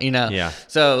or not. Yeah.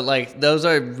 So like those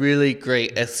are really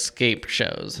great escape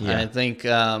shows. Yeah. I think.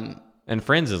 And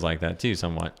Friends is like that too,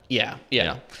 somewhat. Yeah.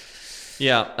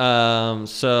 Yeah.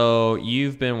 So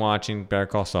you've been watching Better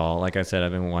Call Saul. Like I said,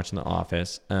 I've been watching The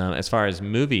Office. As far as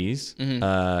movies,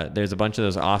 there's a bunch of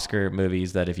those Oscar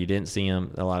movies that if you didn't see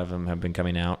them, a lot of them have been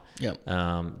coming out. Yep.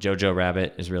 Jojo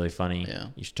Rabbit is really funny. Yeah.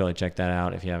 You should totally check that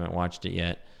out if you haven't watched it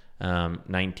yet.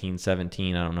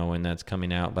 1917. I don't know when that's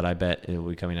coming out, but I bet it will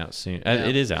be coming out soon. Yeah.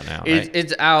 It is out now, right?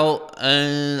 It's out.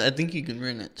 I think you can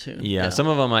rent it too. Yeah, some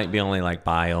of them might be only like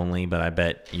buy only, but I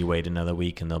bet you wait another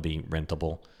week and they'll be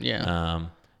rentable. Yeah.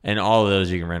 And all of those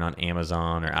you can rent on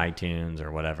Amazon or iTunes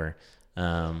or whatever.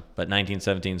 But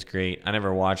 1917 is great. I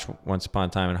never watched Once Upon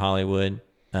a Time in Hollywood.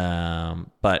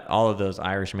 But all of those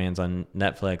Irishmans on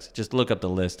Netflix, just look up the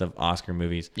list of Oscar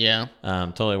movies. Yeah.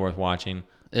 Totally worth watching.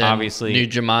 Obviously, new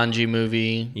Jumanji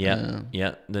movie.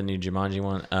 Yeah, the new Jumanji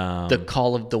one. The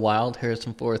Call of the Wild,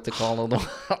 Harrison Ford, The Call of the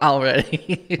Wild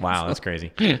already. Wow, that's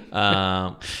crazy.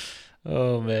 Oh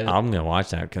man, I'm gonna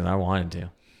watch that because I wanted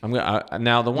to. I'm gonna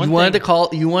now the one you wanted to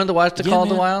watch The Call of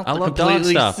the Wild. I love dog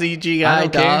stuff. CGI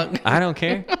dog. I don't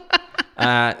care.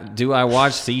 Do I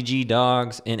watch CG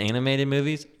dogs in animated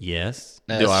movies? Yes.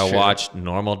 That's Do I true. watch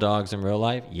normal dogs in real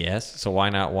life? Yes. So why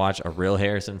not watch a real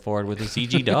Harrison Ford with a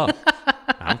CG dog?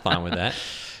 I'm fine with that.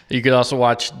 You could also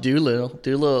watch Doolittle.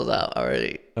 Doolittle's out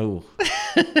already. Oh,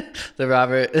 the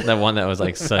Robert. The one that was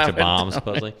like such a bomb,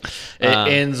 supposedly. It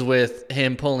ends with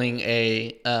him pulling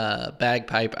a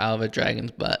bagpipe out of a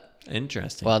dragon's butt.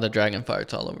 Interesting. While the dragon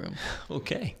farts all over him.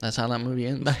 Okay. That's how that movie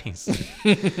ends. Nice.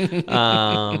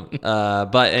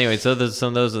 But anyway, so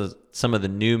those are some of the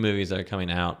new movies that are coming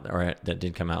out or that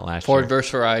did come out last year. Ford versus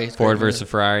Ferrari. Ford versus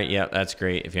Ferrari. Yeah, that's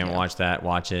great. If you haven't watched that,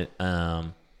 watch it.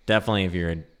 Definitely if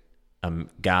you're a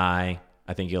guy,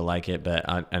 I think you'll like it. But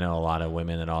I know a lot of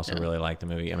women that also really like the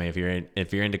movie. I mean,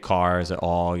 if you're into cars at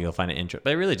all, you'll find it interesting.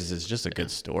 But it really just is just a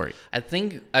good story.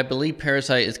 I believe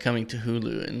Parasite is coming to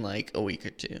Hulu in like a week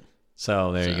or two.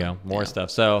 So there you go. More stuff.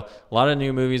 So a lot of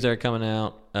new movies that are coming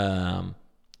out.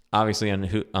 Obviously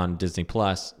on Disney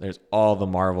Plus, there's all the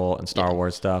Marvel and Star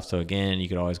Wars stuff. So again, you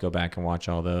could always go back and watch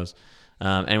all those.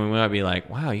 And we might be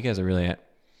like, wow, you guys are really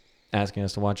asking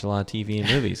us to watch a lot of TV and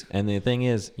movies. And the thing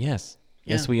is, yes,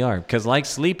 we are. Because like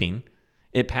sleeping,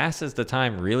 it passes the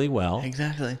time really well.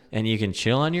 Exactly. And you can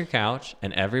chill on your couch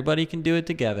and everybody can do it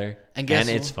together. And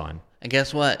it's fun. And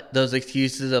guess what? Those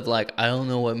excuses of like, I don't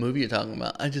know what movie you're talking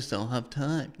about. I just don't have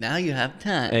time. Now you have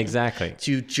time. Exactly.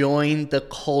 To join the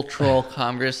cultural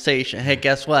conversation. Hey,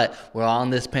 guess what? We're all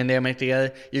in this pandemic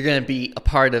together. You're going to be a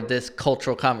part of this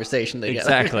cultural conversation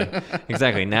together.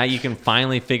 Exactly. Now you can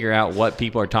finally figure out what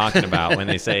people are talking about when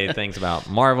they say things about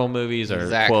Marvel movies or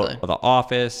quote The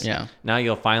Office. Yeah. Now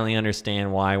you'll finally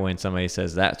understand why when somebody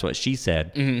says that's what she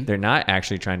said, they're not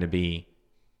actually trying to be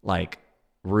like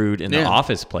rude in the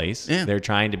Office place. Yeah. They're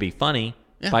trying to be funny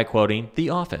by quoting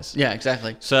The Office. Yeah,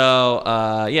 exactly. So,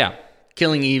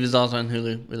 Killing Eve is also on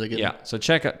Hulu. Really good. Yeah, so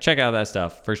check out that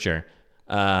stuff for sure.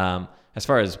 As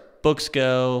far as books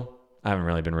go, I haven't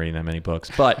really been reading that many books,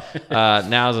 but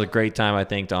now is a great time, I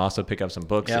think, to also pick up some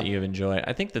books that you enjoy.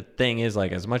 I think the thing is,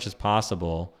 like, as much as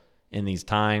possible in these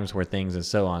times where things are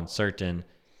so uncertain,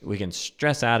 we can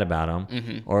stress out about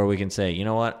them, or we can say, you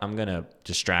know what, I'm going to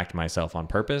distract myself on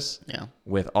purpose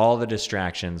with all the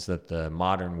distractions that the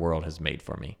modern world has made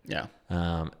for me. Yeah.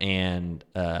 And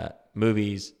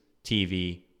movies,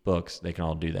 TV, books, they can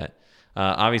all do that.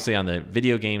 Obviously, on the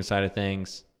video game side of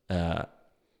things,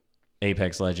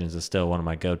 Apex Legends is still one of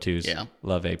my go-tos. Yeah.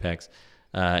 Love Apex.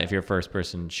 If you're a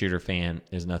first-person shooter fan,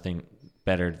 there's nothing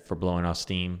better for blowing off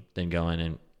steam than going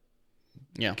and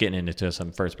getting into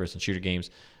some first-person shooter games.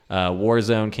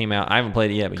 Warzone came out. I haven't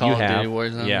played it yet, but Call you of have. Duty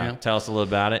Warzone, yeah. Tell us a little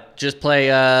about it. Just play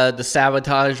the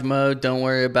sabotage mode. Don't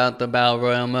worry about the battle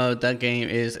royale mode. That game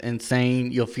is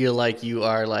insane. You'll feel like you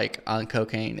are like on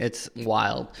cocaine. It's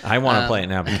wild. I want to play it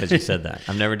now because you said that.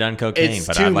 I've never done cocaine,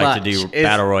 but I'd like to do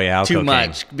battle royale too cocaine.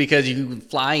 Much because you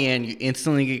fly in, you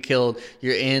instantly get killed.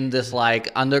 You're in this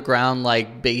like underground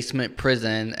like basement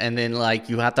prison, and then like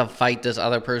you have to fight this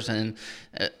other person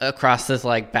across this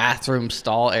like bathroom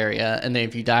stall area, and then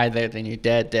if you die there, then you're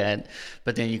dead.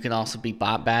 But then you can also be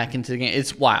bought back into the game.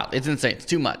 It's wild. It's insane. It's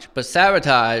too much. But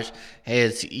sabotage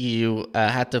is you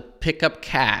have to pick up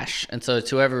cash, and so it's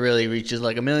whoever really reaches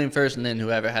like $1 million first, and then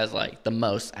whoever has like the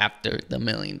most after the $1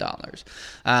 million.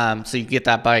 So you get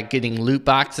that by getting loot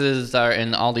boxes that are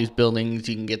in all these buildings.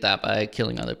 You can get that by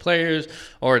killing other players,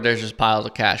 or there's just piles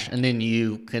of cash, and then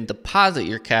you can deposit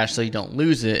your cash so you don't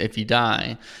lose it if you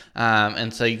die.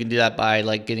 And so you can do that by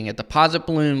like getting a deposit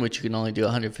balloon, which you can only do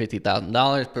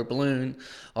 $150,000 per balloon,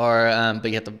 or but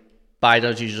you have to buy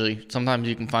those usually. Sometimes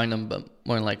you can find them, but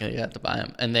more than likely you have to buy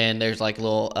them. And then there's like a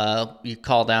little, you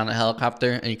call down a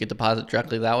helicopter and you can deposit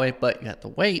directly that way, but you have to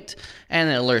wait, and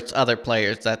it alerts other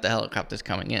players that the helicopter's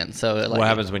coming in. So like, what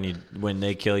happens when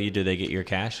they kill you? Do they get your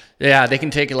cash? Yeah, they can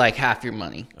take like half your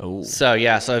money. Oh.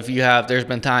 So so if you have, there's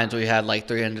been times we had like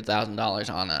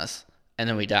 $300,000 on us. And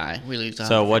then we die. We lose.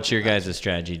 So what's your guys'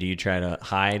 strategy? Do you try to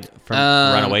hide from,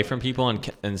 run away from people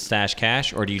and stash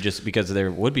cash, or do you just, because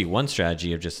there would be one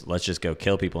strategy of just let's just go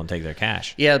kill people and take their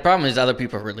cash? Yeah, the problem is other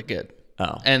people are really good.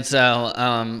 Oh. And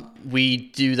so we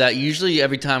do that. Usually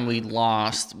every time we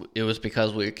lost, it was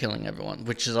because we were killing everyone,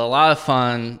 which is a lot of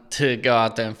fun to go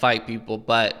out there and fight people.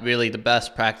 But really the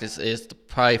best practice is to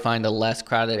probably find a less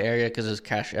crowded area because there's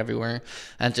cash everywhere,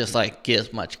 and just like get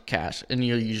as much cash, and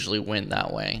you'll usually win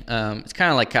that way. It's kind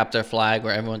of like capture a flag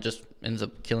where everyone just ends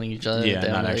up killing each other. Yeah,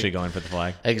 not actually going for the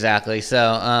flag. Exactly.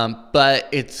 So, but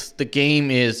the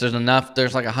game is,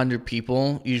 there's like 100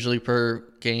 people usually per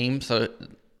game. So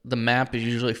the map is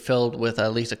usually filled with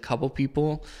at least a couple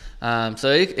people. So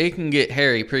it can get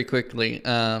hairy pretty quickly.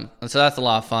 And so that's a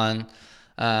lot of fun.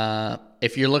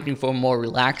 If you're looking for a more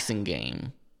relaxing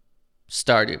game,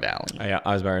 Stardew Valley. Yeah,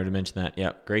 I was about to mention that.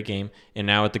 Yeah, great game. And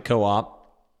now with the co-op,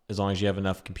 as long as you have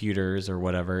enough computers or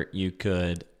whatever, you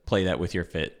could play that with your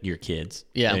kids,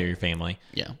 or your family.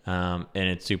 Yeah. And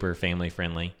it's super family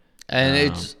friendly.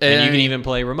 And and you can even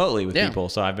play remotely with people.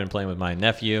 So I've been playing with my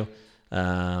nephew,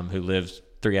 who lives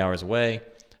 3 hours away.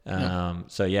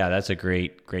 So yeah, that's a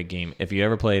great game. If you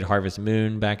ever played Harvest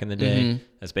Moon back in the day,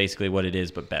 that's basically what it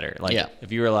is, but better. Like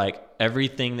if you were like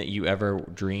everything that you ever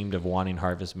dreamed of wanting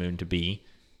Harvest Moon to be,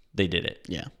 they did it.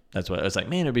 Yeah. That's what it was like.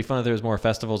 Man, it'd be fun if there was more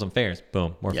festivals and fairs.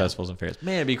 Boom, more festivals and fairs.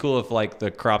 Man, it'd be cool if like the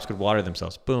crops could water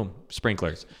themselves. Boom,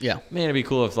 sprinklers. Yeah. Man, it'd be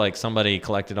cool if like somebody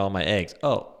collected all my eggs.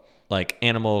 Oh, like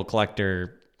animal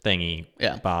collector thingy.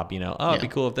 Yeah. Bob, it'd be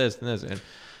cool if this and this.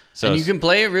 And you can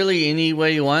play it really any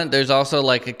way you want. There's also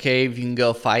like a cave you can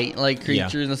go fight like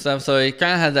creatures and stuff. So it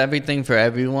kind of has everything for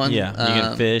everyone. Yeah, you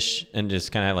can fish and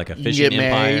just kind of have like a fishing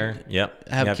empire. Married, yep.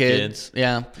 Have kids.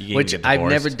 Yeah, which I've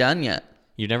never done yet.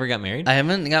 You never got married? I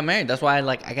haven't got married. That's why I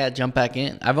got to jump back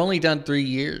in. I've only done 3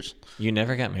 years. You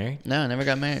never got married? No, I never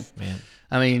got married. Man.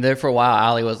 I mean, there for a while,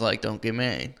 Allie was like, don't get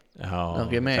married. Oh,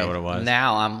 don't get married. Is that what it was?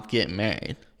 Now I'm getting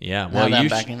married. Yeah, well,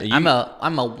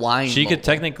 I'm a wine. She could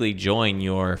technically join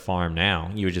your farm now.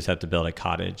 You would just have to build a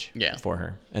cottage for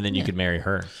her, and then you could marry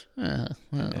her. Well.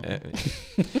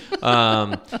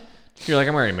 You're like,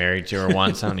 I'm already married to her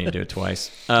once. I don't need to do it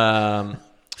twice.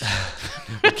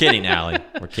 We're kidding, Allie.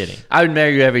 We're kidding. I would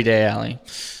marry you every day, Allie.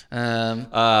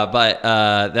 But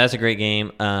that's a great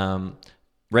game.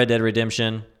 Red Dead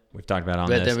Redemption. We've talked about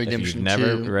Red Dead Redemption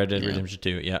 2. Red Dead Redemption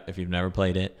 2. Yeah, if you've never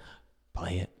played it,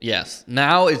 play it. Yes.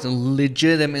 Now is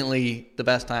legitimately the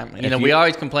best time. We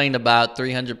always complained about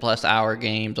 300+ hour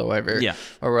games or whatever. Yeah.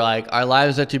 Where we're like, our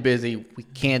lives are too busy. We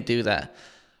can't do that.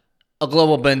 A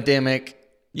global pandemic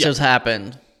just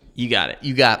happened. You got it.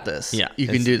 You got this. Yeah. You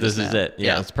can do this. This is it.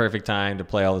 Yeah, it's perfect time to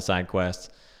play all the side quests.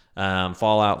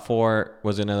 Fallout 4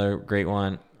 was another great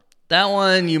one. That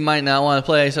one you might not want to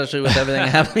play, especially with everything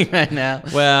happening right now.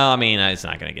 Well, I mean, it's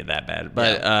not going to get that bad,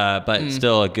 but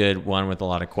still a good one with a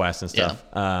lot of quests and stuff.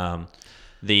 Yeah.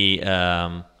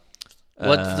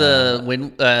 What's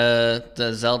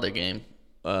the Zelda game?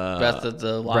 Breath of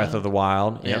the Wild. Breath of the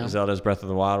Wild. Yeah. Zelda's Breath of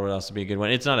the Wild would also be a good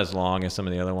one. It's not as long as some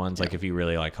of the other ones. Like if you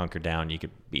really like hunker down, you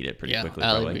could beat it pretty quickly.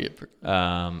 Probably.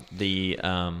 Beat it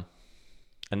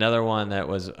another one that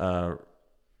was man.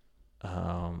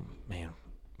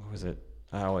 What was it?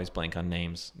 I always blank on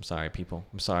names. I'm sorry, people.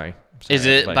 I'm sorry. Is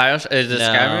it Bioshock? Is it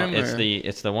Skyrim?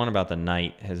 It's the one about the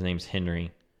knight. His name's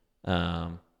Henry.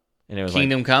 And it was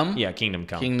Kingdom Come? Yeah, Kingdom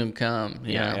Come. Kingdom Come.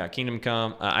 Yeah, Kingdom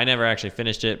Come. I never actually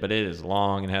finished it, but it is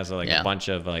long and has a bunch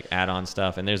of add-on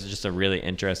stuff. And there's just a really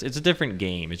interesting. It's a different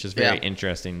game. It's just very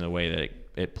interesting the way that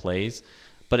it plays,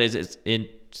 but it's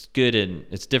good and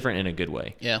it's different in a good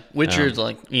way. Yeah, Witcher's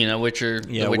Witcher.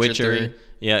 Yeah, the Witcher. 3.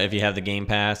 Yeah, if you have the Game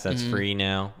Pass, that's free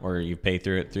now, or you pay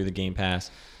through the Game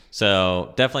Pass.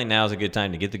 So definitely now is a good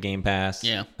time to get the Game Pass.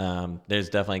 Yeah. There's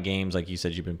definitely games like you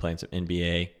said you've been playing some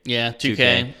NBA. Yeah,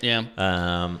 2K. Yeah.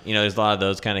 There's a lot of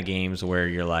those kind of games where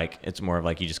you're like it's more of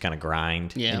like you just kind of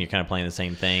grind and you're kind of playing the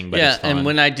same thing. But it's fun. And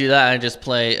when I do that, I just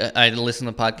play. I listen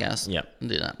to podcasts. Yep. And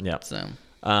do that. Yep. So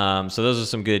those are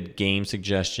some good game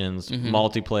suggestions.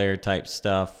 Multiplayer type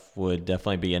stuff would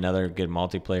definitely be another good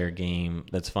multiplayer game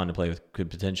that's fun to play with. Could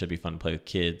potentially be fun to play with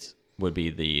kids. Would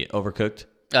be the Overcooked.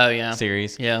 Oh yeah.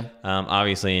 Series. Yeah.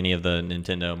 Obviously, any of the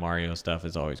Nintendo Mario stuff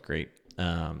is always great.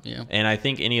 And I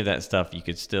think any of that stuff you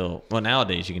could still. Well,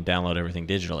 nowadays you can download everything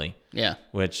digitally. Yeah.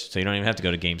 So you don't even have to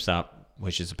go to GameStop.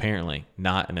 which is apparently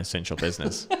not an essential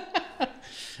business.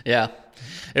 Yeah.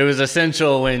 It was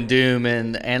essential when Doom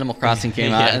and Animal Crossing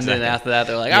came out, and then after that,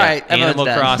 they're like, all right, Animal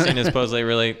done. Crossing is supposedly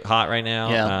really hot right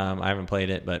now. Yeah. I haven't played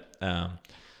it, but on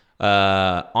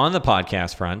the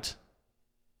podcast front,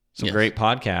 some great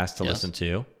podcasts to listen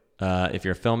to. If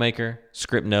you're a filmmaker,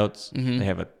 Script Notes, they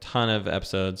have a ton of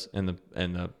episodes in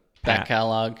the back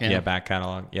catalog. Yeah, back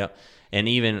catalog. Yep. And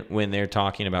even when they're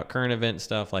talking about current event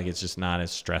stuff, like it's just not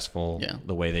as stressful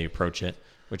the way they approach it,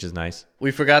 which is nice.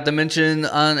 We forgot to mention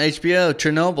on HBO,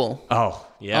 Chernobyl. Oh,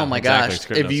 yeah. Oh, my gosh.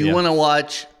 If you want to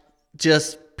watch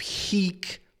just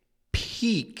peak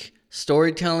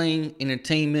storytelling,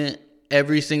 entertainment,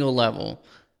 every single level,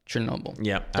 Chernobyl.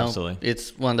 Yeah, absolutely.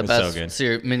 It's one of the best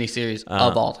miniseries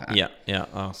of all time. Yeah.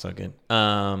 Oh, so good.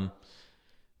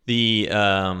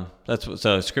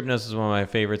 So Script Notes is one of my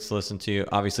favorites to listen to.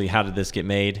 Obviously, How Did This Get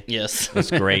Made? Yes.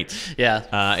 It's great.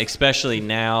 Yeah. Especially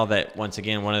now that, once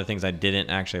again, one of the things I didn't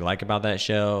actually like about that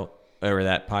show or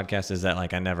that podcast is that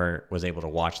like I never was able to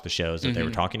watch the shows that they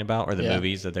were talking about or the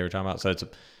movies that they were talking about. So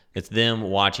it's them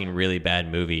watching really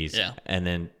bad movies and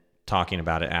then talking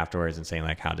about it afterwards and saying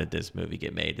like, how did this movie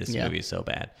get made? This movie is so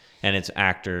bad. And it's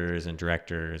actors and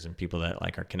directors and people that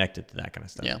like are connected to that kind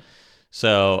of stuff. Yeah.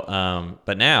 So,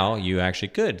 but now you actually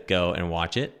could go and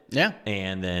watch it. Yeah.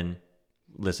 And then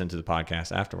listen to the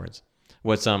podcast afterwards.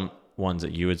 What's some ones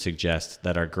that you would suggest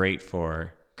that are great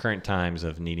for current times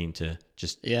of needing to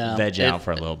just veg out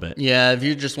for a little bit? Yeah. If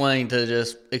you're just wanting to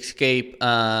just escape,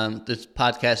 this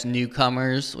podcast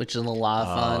Newcomers, which is a lot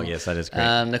of fun. Oh, yes, that is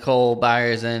great. Nicole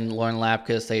Byers and Lauren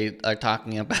Lapkus, they are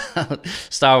talking about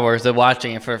Star Wars. They're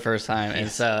watching it for the first time. Yes. And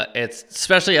so it's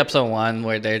especially episode 1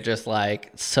 where they're just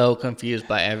like so confused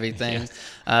by everything.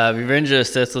 Yes. Revenge of the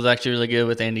Sith was actually really good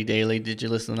with Andy Daly. Did you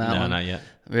listen to that one? No, not yet.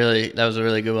 Really, that was a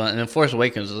really good one. And then Force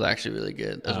Awakens was actually really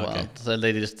good as well. Okay. So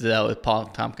they just did that with Paul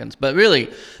Tompkins. But really,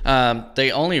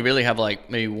 they only really have like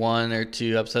maybe 1 or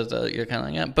 2 episodes that you're kind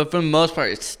of like, but for the most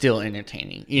part, it's still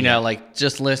entertaining. You know, like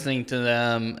just listening to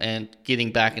them and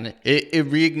getting back in it. It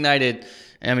reignited.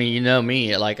 I mean, you know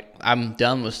me, like I'm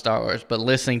done with Star Wars, but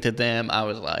listening to them, I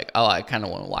was like, oh, I kind of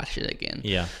want to watch it again.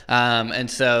 Yeah. And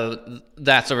so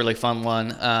that's a really fun one.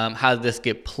 How Did This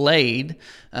Get Played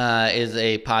is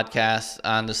a podcast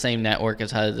on the same network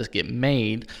as How Did This Get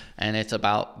Made, and it's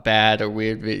about bad or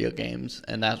weird video games,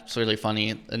 and that's really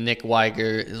funny. Nick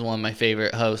Weiger is one of my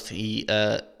favorite hosts.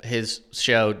 His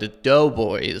show, The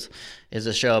Doughboys, is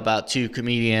a show about 2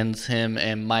 comedians, him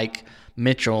and Mike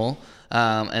Mitchell.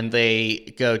 And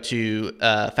they go to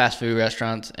fast food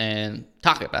restaurants and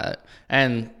talk about it.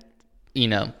 And, you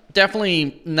know,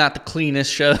 definitely not the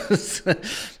cleanest shows.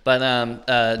 But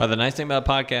the nice thing about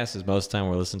podcasts is most of the time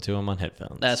we're listening to them on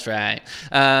headphones. That's right.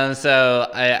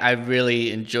 So I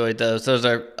really enjoyed those. Those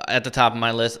are at the top of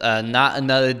my list. Not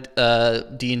another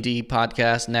D&D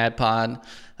podcast, NADPod.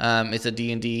 It's a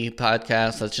D&D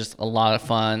podcast that's just a lot of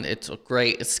fun. It's a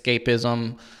great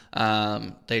escapism.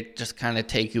 They just kind of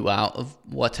take you out of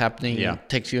what's happening and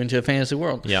takes you into a fantasy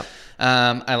world. Yeah.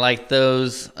 I like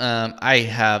those. I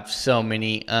have so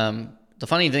many. The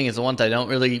funny thing is the ones I don't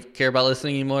really care about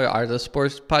listening anymore are the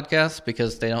sports podcasts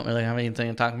because they don't really have anything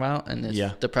to talk about and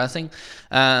it's depressing.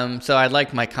 So I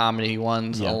like my comedy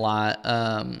ones a lot.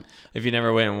 If you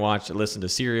never went and listened to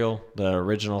Serial, the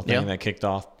original thing that kicked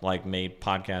off, like made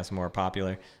podcasts more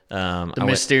popular. The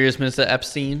Mysterious Mr.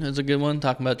 Epstein is a good one,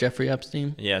 talking about Jeffrey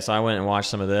Epstein. Yeah, so I went and watched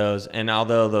some of those. And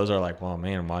although those are like, well,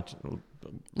 man,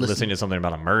 listening to something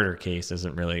about a murder case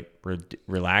isn't really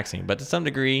relaxing. But to some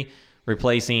degree,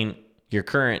 replacing your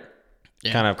current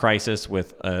kind of crisis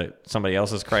with somebody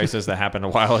else's crisis that happened a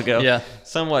while ago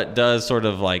somewhat does sort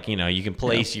of like, you know, you can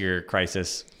place your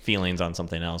crisis feelings on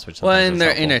something else, which and they're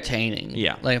helpful. Entertaining.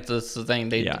 Yeah. Like that's the thing.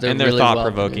 They're and they're really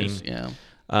thought-provoking.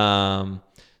 Yeah.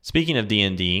 Speaking of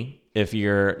D&D, if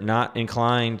you're not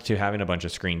inclined to having a bunch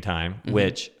of screen time,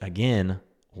 which, again,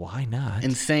 why not?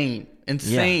 Insane.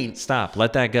 Yeah, stop.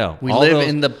 Let that go. We live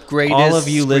in the greatest all of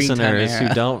you listeners who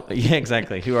don't,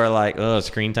 who are like, oh,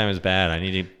 screen time is bad. I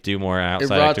need to do more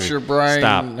outside activity. It rots your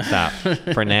brain. Stop.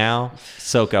 For now,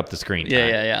 soak up the screen time.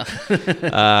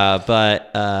 Yeah.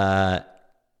 But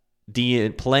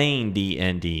playing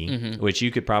D&D, which you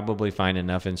could probably find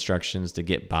enough instructions to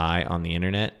get by on the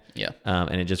internet. Yeah.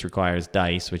 And it just requires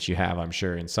dice, which you have, I'm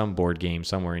sure, in some board game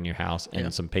somewhere in your house,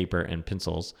 and some paper and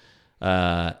pencils.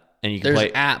 And you can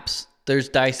play apps. There's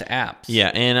dice apps.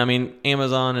 Yeah, and I mean,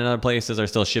 Amazon and other places are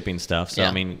still shipping stuff. So,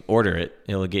 I mean, order it.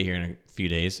 It'll get here in a few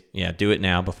days. Yeah, do it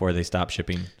now before they stop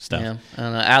shipping stuff. Yeah, I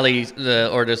don't know. Allie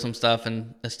ordered some stuff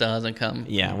and it still hasn't come.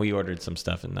 Yeah, we ordered some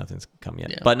stuff and nothing's come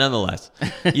yet. Yeah. But nonetheless,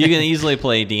 you can easily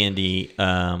play D&D.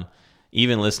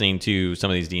 even listening to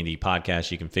some of these D&D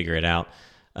podcasts, you can figure it out.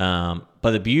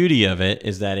 But the beauty of it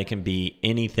is that it can be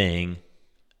anything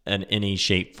in any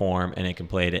shape, form, and it can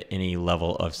play it at any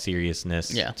level of seriousness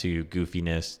to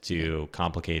goofiness to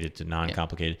complicated to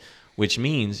non-complicated, which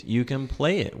means you can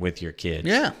play it with your kids.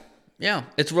 Yeah,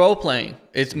 it's role playing.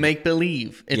 It's make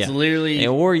believe. It's literally,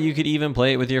 or you could even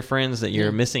play it with your friends that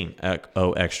you're missing.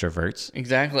 Extroverts.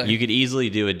 Exactly. You could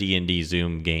easily do a D&D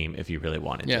Zoom game if you really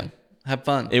wanted to. Have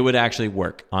fun. It would actually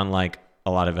work, unlike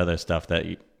a lot of other stuff that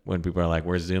when people are like,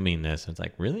 "We're Zooming this," it's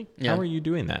like, really? How are you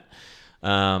doing that?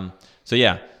 So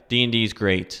yeah, D&D is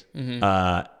great.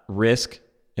 Risk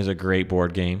is a great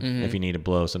board game if you need to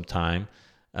blow some time.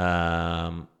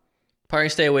 Probably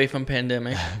stay away from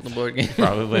Pandemic, the board game.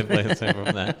 Probably play the same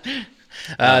from that.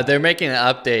 They're making an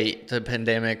update to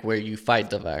Pandemic where you fight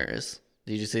the virus.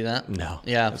 Did you see that? No.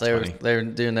 Yeah, they're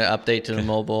doing their update to the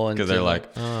mobile, and because they're like,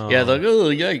 oh,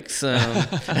 yikes.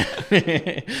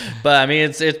 But I mean,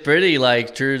 it's pretty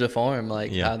like true to form,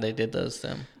 like how they did those.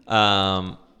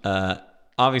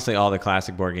 Obviously, all the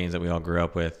classic board games that we all grew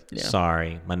up with.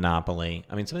 Sorry, Monopoly.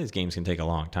 I mean, some of these games can take a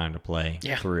long time to play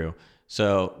through.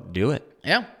 So do it.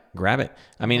 Yeah. Grab it.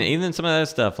 I mean, even some of that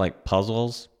stuff like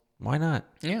puzzles. Why not?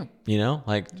 Yeah. You know,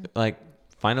 like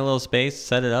find a little space,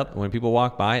 set it up. When people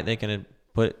walk by it, they can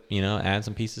add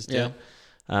some pieces to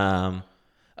it.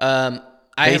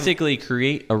 Basically,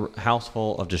 create a house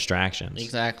full of distractions.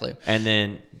 Exactly. And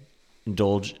then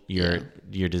indulge your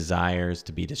desires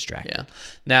to be distracted. Yeah.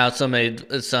 Now, some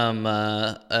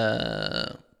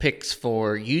picks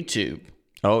for YouTube.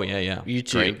 Oh yeah.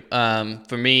 YouTube. Great.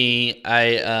 For me,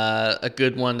 a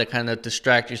good one to kind of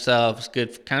distract yourself. It's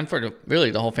good kind of for really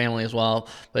the whole family as well,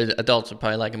 but adults would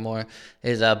probably like it more.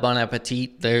 Is Bon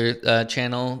Appetit, their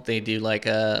channel. They do like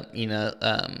a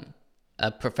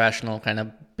professional kind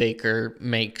of baker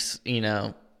makes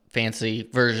fancy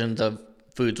versions of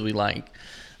foods we like.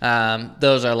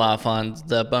 Those are a lot of fun.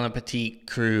 The Bon Appetit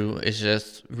crew is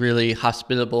just really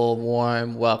hospitable,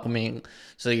 warm, welcoming.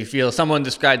 So you feel someone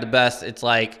described the best. It's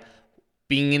like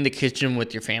being in the kitchen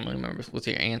with your family members, with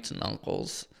your aunts and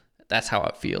uncles. That's how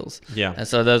it feels. Yeah. And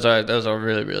so those are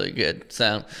really, really good.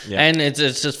 So and it's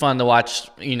just fun to watch,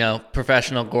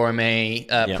 professional gourmet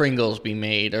Pringles be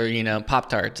made, or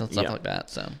Pop-Tarts and stuff like that.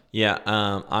 So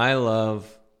I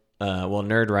love.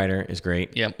 Nerd Writer is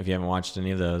great. Yep. If you haven't watched any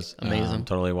of those, amazing.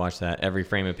 Totally watch that. Every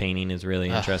Frame of Painting is really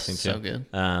interesting too. So good.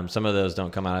 Some of those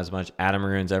don't come out as much. Adam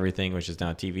Ruins Everything, which is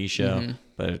now a TV show,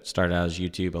 but it started out as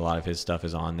YouTube. A lot of his stuff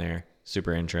is on there.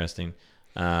 Super interesting.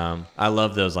 I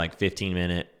love those like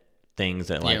 15-minute things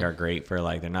that are great for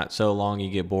they're not so long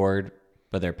you get bored,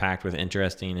 but they're packed with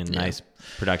interesting and nice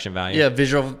production value. Yeah,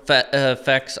 visual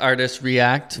effects artists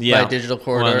react by Digital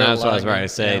Corridor. Well, that's what I was about to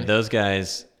say. Yeah. Those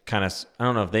guys kind of, I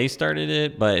don't know if they started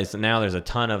it, but it's now there's a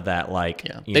ton of that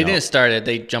they didn't start it,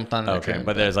 they jumped on the trend.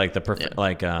 But there's like the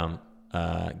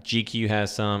GQ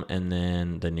has some, and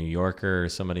then the New Yorker or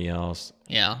somebody else.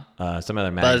 Some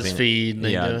other magazine.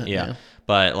 BuzzFeed.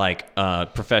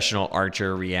 But professional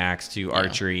archer reacts to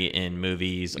archery in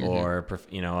movies, or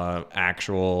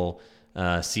actual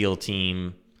SEAL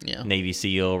team. Navy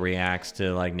SEAL reacts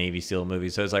to Navy SEAL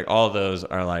movies. So it's all of those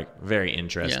are very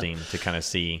interesting to kind of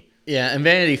see. Yeah, and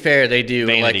Vanity Fair they do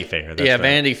Vanity Fair. That's right.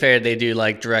 Vanity Fair they do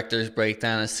directors break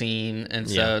down a scene, and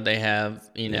so they have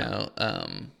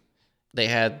they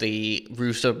had the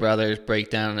Russo brothers break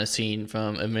down a scene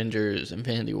from Avengers: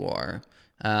 Infinity War,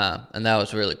 and that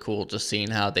was really cool. Just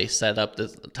seeing how they set up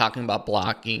this, talking about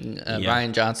blocking,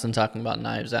 Ryan Johnson talking about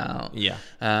Knives Out.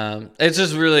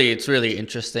 It's really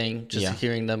interesting just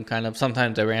hearing them kind of.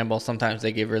 Sometimes they ramble, sometimes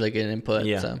they give really good input.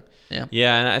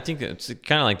 Yeah, and I think it's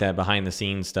kind of like that behind the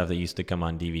scenes stuff that used to come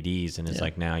on DVDs, and it's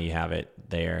now you have it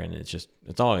there, and it's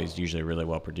always usually really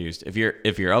well produced. If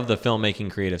you're of the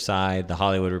filmmaking creative side, the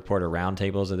Hollywood Reporter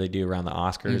roundtables that they do around the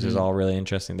Oscars is all really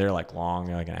interesting. They're long,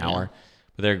 they're an hour,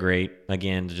 but they're great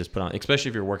again to just put on, especially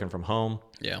if you're working from home.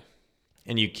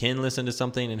 And you can listen to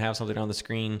something and have something on the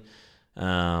screen,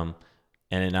 and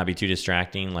it not be too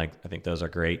distracting. I think those are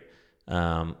great.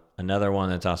 Another one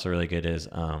that's also really good is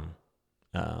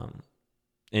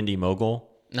Indie Mogul.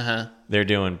 They're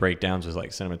doing breakdowns with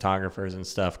cinematographers and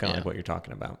stuff, kind of like what you're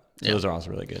talking about. So those are also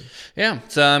really good.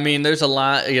 So I mean, there's a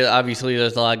lot. Obviously,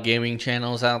 there's a lot of gaming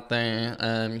channels out there.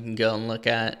 You can go and look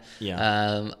at.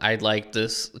 I like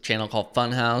this channel called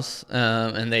Funhouse,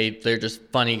 and they're just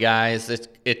funny guys.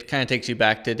 It kind of takes you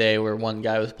back to a day where one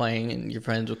guy was playing and your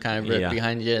friends would kind of rip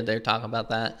behind you. They're talking about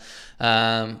that,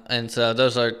 and so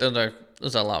those are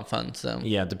a lot of fun. So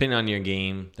depending on your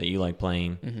game that you like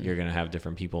playing, you're gonna have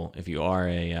different people. If you are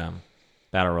a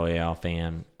battle royale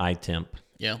fan, iTemp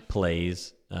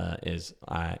plays is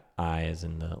I as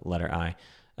in the letter I.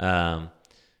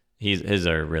 His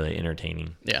are really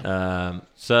entertaining. Yeah.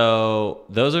 So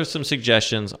those are some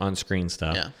suggestions on screen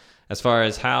stuff. Yeah. As far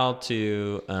as how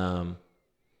to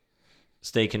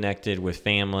stay connected with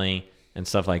family and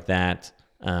stuff like that,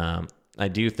 I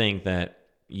do think that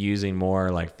using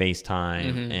more like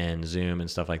FaceTime and Zoom and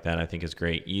stuff like that, I think is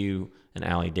great. You and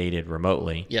Allie dated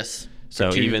remotely. Yes.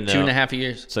 So even though 2.5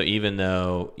 years. So even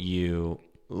though you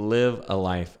live a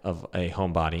life of a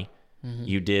homebody,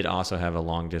 you did also have a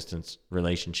long distance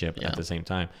relationship at the same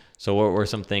time. So what were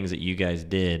some things that you guys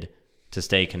did to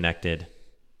stay connected?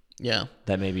 Yeah.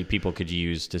 That maybe people could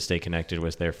use to stay connected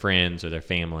with their friends or their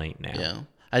family now. Yeah.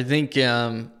 I think, for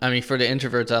the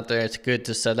introverts out there, it's good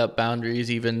to set up boundaries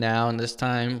even now in this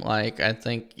time. Like, I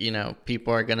think,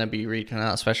 people are going to be reaching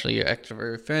out, especially your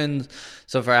extrovert friends.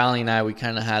 So for Allie and I, we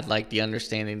kind of had like the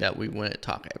understanding that we wouldn't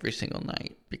talk every single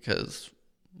night because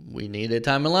we needed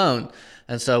time alone.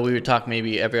 And so we would talk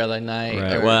maybe every other night.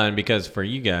 Right. Well, and because for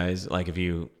you guys, like if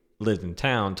you lived in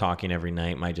town, talking every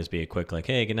night might just be a quick like,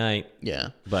 hey, good night. Yeah.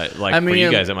 But like for you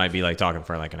guys, it might be like talking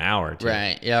for like an hour or two.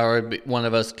 Right. Yeah. Or one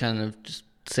of us kind of just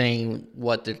saying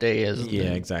what the day is.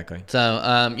 Yeah, exactly.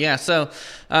 So,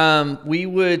 we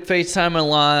would FaceTime a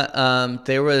lot.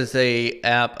 There was a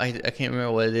app, I can't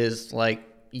remember what it is, like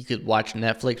you could watch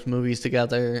Netflix movies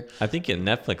together. I think in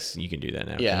Netflix you can do that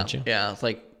now, can't you? Yeah, it's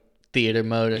like theater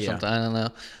mode or something. I don't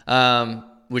know.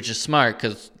 Which is smart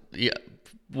because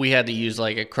we had to use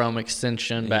like a Chrome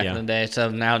extension back in the day. So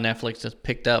now Netflix has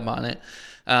picked up on it.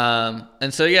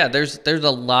 And so, there's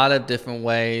a lot of different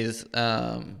ways.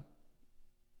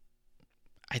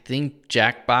 I think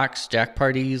Jack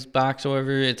Parties Box, or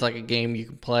whatever. It's like a game you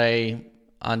can play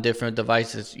on different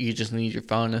devices. You just need your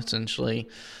phone essentially.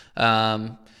 There's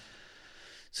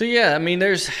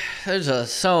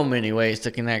so many ways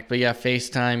to connect. But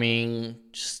FaceTiming.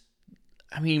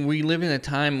 We live in a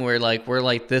time where like we're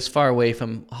like this far away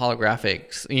from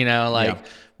holographics.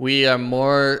 We are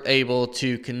more able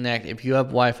to connect if you have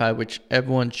Wi-Fi, which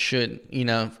everyone should.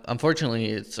 Unfortunately,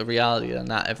 it's a reality that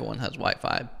not everyone has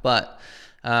Wi-Fi, but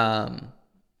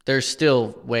there's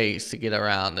still ways to get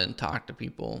around and talk to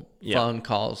people. Phone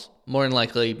calls. More than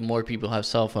likely, more people have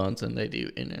cell phones than they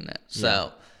do internet.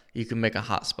 So you can make a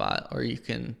hotspot, or you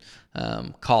can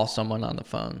call someone on the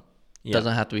phone.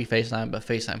 Doesn't have to be FaceTime, but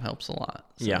FaceTime helps a lot.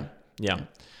 So. Yeah.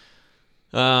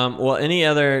 Well, any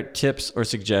other tips or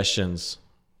suggestions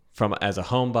from as a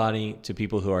homebody to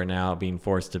people who are now being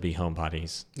forced to be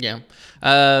homebodies? Yeah.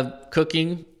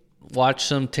 Cooking. Watch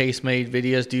some taste-made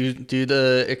videos. Do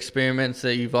the experiments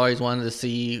that you've always wanted to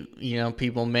see.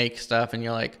 People make stuff, and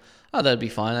you're like, oh, that'd be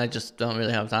fun. I just don't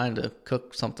really have time to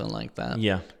cook something like that.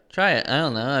 Yeah. Try it. I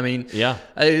don't know.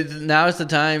 Now is the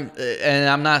time. And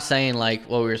I'm not saying like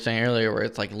what we were saying earlier, where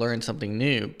it's like learn something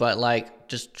new, but like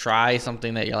just try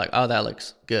something that you're like, oh, that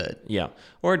looks good. Yeah.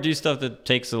 Or do stuff that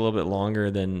takes a little bit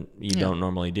longer than you don't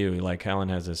normally do. Like Helen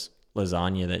has this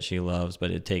lasagna that she loves,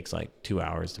 but it takes like 2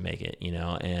 hours to make it,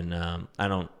 and I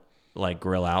don't like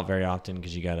grill out very often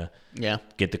because you gotta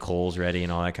get the coals ready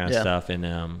and all that kind of stuff.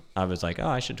 And I was like, oh,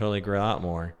 I should totally grill out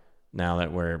more now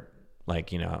that we're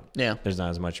like, there's not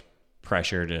as much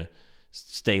pressure to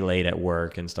stay late at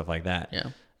work and stuff like that.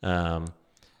 I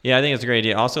think it's a great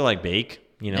idea. Also, like bake,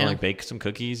 like bake some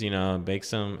cookies, bake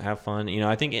some, have fun.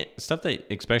 I think stuff that,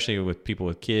 especially with people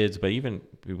with kids, but even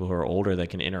people who are older that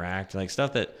can interact, like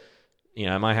stuff that,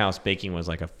 at my house, baking was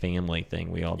like a family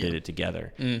thing. We all did it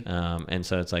together. And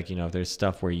so it's like, if there's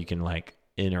stuff where you can like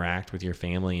interact with your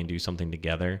family and do something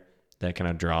together that kind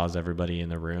of draws everybody in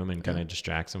the room and kind of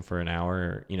distracts them for an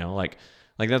hour, like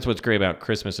that's what's great about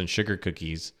Christmas and sugar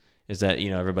cookies is that,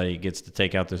 everybody gets to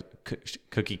take out the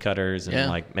cookie cutters and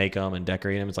like make them and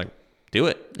decorate them. It's like, do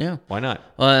it. Yeah. Why not?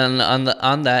 Well, and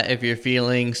on that, if you're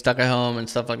feeling stuck at home and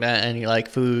stuff like that, and you like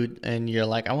food and you're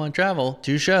like, I want to travel,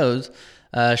 2 shows.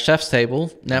 Chef's Table,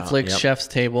 Netflix Chef's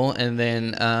Table, and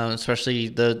then especially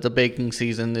the baking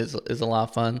season is a lot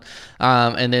of fun.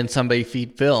 And then Somebody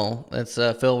Feed Phil. That's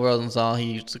Phil Rosenthal.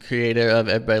 He's the creator of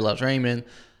Everybody Loves Raymond.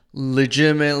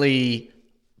 Legitimately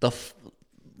the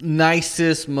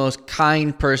nicest, most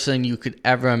kind person you could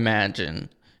ever imagine.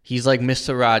 He's like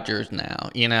Mr. Rogers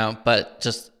now, but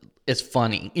just it's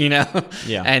funny,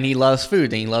 and he loves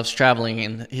food and he loves traveling,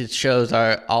 and his shows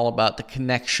are all about the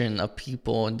connection of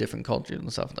people in different cultures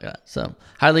and stuff like that. So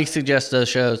highly suggest those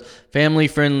shows. Family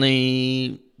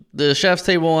friendly. The Chef's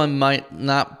Table one might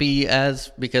not be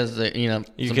as, because you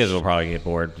kids will probably get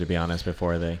bored, to be honest,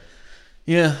 before they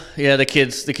the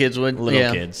kids would.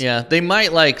 Little kids. They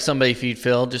might like Somebody Feed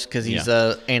Phil just because he's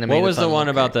animated. What was the one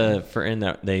about the friend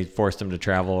that they forced him to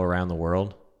travel around the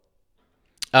world?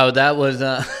 Oh, that was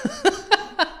that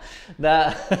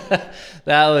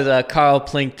was Carl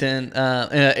Plinkton,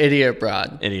 Idiot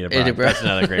Abroad. Idiot Abroad. That's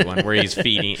another great one where he's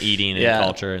eating and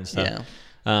culture and stuff.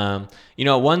 Yeah.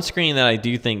 One screen that I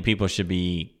do think people should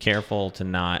be careful to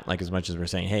not, like, as much as we're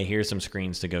saying, hey, here's some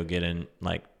screens to go get in,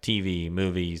 like TV,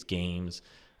 movies, games.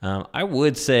 I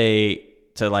would say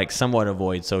to like somewhat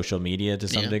avoid social media to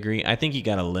some degree. I think you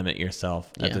got to limit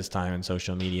yourself at this time in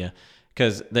social media,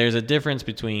 because there's a difference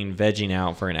between vegging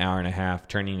out for an hour and a half,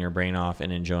 turning your brain off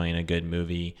and enjoying a good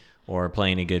movie or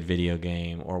playing a good video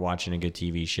game or watching a good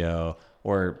TV show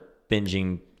or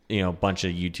binging, a bunch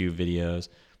of YouTube videos.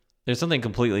 There's something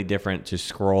completely different to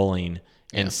scrolling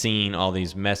and seeing all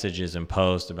these messages and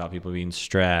posts about people being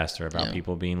stressed or about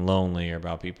people being lonely or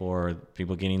about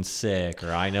people getting sick,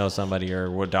 or I know somebody,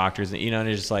 or what doctors, and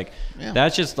it's just like,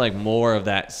 that's just like more of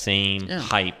that same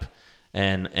hype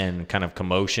and kind of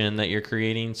commotion that you're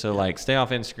creating. So like, stay off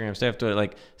Instagram, stay off Twitter,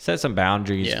 like set some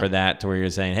boundaries for that, to where you're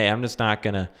saying, hey, I'm just not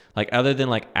gonna, like, other than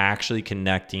like actually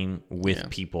connecting with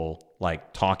people,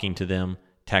 like talking to them,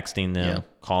 texting them,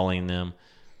 calling them,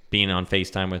 being on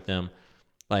FaceTime with them,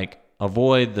 like,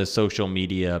 avoid the social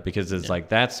media, because it's like,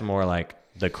 that's more like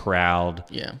the crowd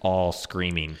all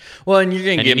screaming. Well, and you're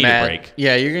gonna get mad.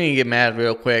 Yeah, you're gonna get mad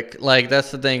real quick. Like,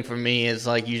 that's the thing for me, is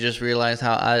like, you just realize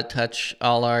how out of touch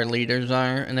all our leaders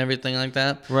are and everything like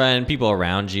that. Right, and people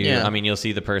around you. I mean, you'll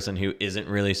see the person who isn't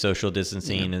really social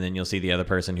distancing, and then you'll see the other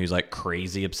person who's like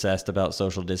crazy obsessed about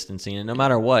social distancing. And no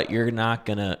matter what, you're not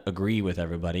gonna agree with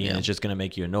everybody, and it's just gonna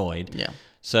make you annoyed. Yeah.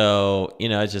 So,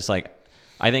 it's just like,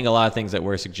 I think a lot of things that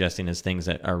we're suggesting is things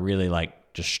that are really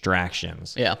like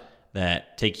distractions. Yeah.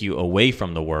 That take you away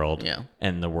from the world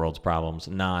and the world's problems,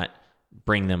 not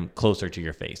bring them closer to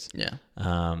your face. Yeah.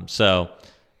 So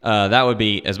that would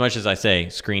be, as much as I say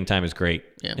screen time is great,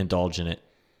 indulge in it,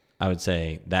 I would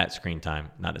say that screen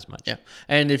time, not as much. Yeah.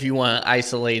 And if you want an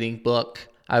isolating book,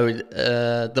 I would,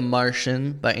 The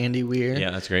Martian by Andy Weir.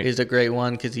 Yeah, that's great. Is a great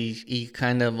one, because he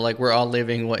kind of, like, we're all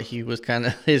living what he was kind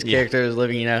of, his character was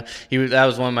living, that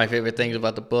was one of my favorite things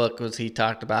about the book, was he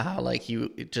talked about how, like, he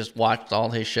just watched all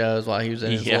his shows while he was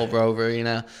in his little rover,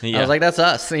 I was like, that's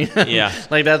us, Yeah.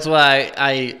 Like, that's why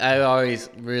I always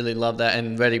really love that,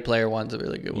 and Ready Player One's a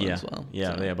really good one as well.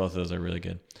 Yeah, so. Both of those are really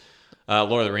good.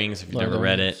 Lord of the Rings, if you've never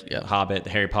read it, Hobbit, the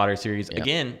Harry Potter series.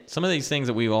 Again, some of these things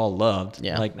that we've all loved,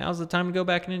 like, now's the time to go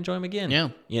back and enjoy them again. Yeah.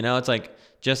 It's like,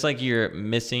 just like you're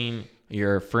missing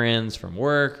your friends from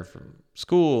work or from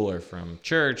school or from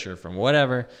church or from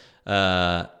whatever,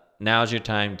 now's your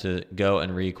time to go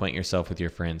and reacquaint yourself with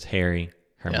your friends, Harry,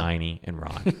 Hermione, and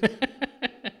Ron.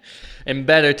 In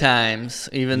better times,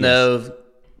 even though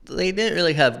they didn't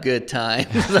really have good times.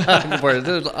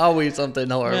 There's always something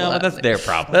horrible. Yeah, that's their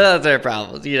problem. That's their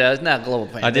problem. It's not global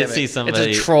pandemic. I did see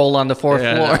somebody. It's a troll on the fourth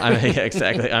floor.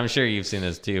 Exactly. I'm sure you've seen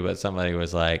this too, but somebody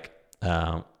was like, they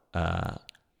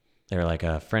were like,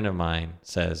 a friend of mine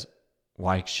says,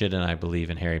 why shouldn't I believe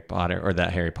in Harry Potter, or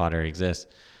that Harry Potter exists?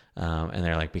 And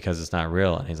they're like, because it's not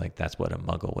real. And he's like, that's what a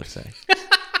muggle would say.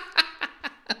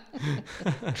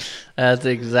 That's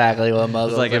exactly what muggles are.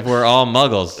 It's like, if we're all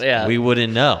muggles, we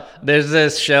wouldn't know. There's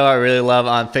this show I really love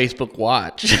on Facebook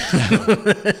Watch.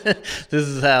 This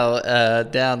is how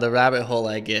down the rabbit hole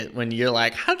I get when you're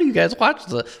like, how do you guys watch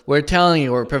this? We're telling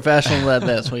you, we're professionals at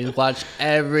this. We watch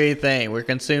everything. We're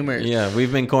consumers. Yeah,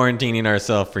 we've been quarantining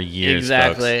ourselves for years.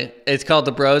 Exactly. Folks. It's called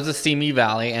The Bros of Simi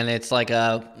Valley, and it's like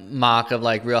a mock of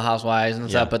like Real Housewives and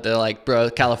stuff, but they're like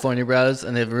California bros,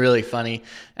 and they're really funny.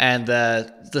 And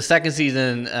the second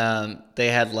season, they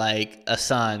had like a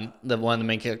son, the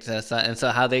main character had a son, and so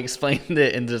how they explained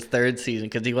it in the third season,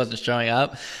 because he wasn't showing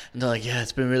up, and they're like, yeah,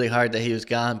 it's been really hard that he was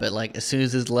gone, but like as soon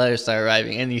as his letters start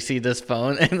arriving, and you see this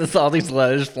phone, and there's all these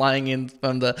letters flying in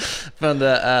from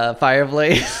the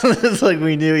fireplace, it's like,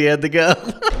 we knew he had to go.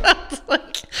 It's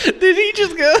like, did he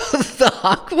just go to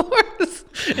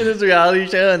Hogwarts in this reality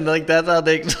show? And like, that's how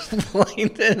they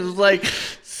explained it. It was like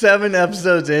 7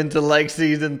 episodes into like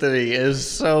season 3. It was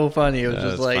so funny. It was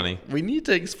just like, funny. We need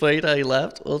to explain how he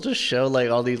left. We'll just show like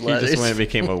all these letters. He just went and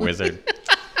became a wizard.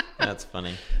 That's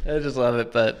funny. I just love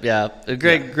it. But yeah,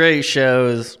 great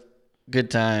shows,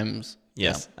 good times.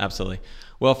 Yes, absolutely.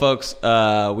 Well, folks,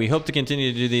 we hope to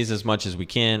continue to do these as much as we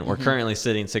can. We're currently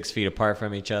sitting 6 feet apart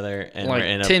from each other, and like we're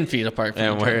in 10 feet apart from each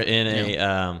other. And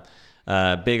we're in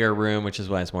a bigger room, which is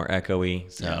why it's more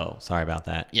echoey. So sorry about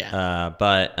that. Yeah.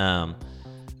 But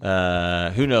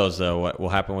who knows though what will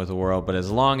happen with the world? But as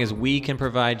long as we can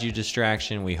provide you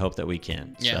distraction, we hope that we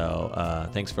can. Yeah. So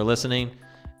thanks for listening,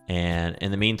 and in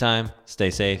the meantime,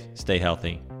 stay safe, stay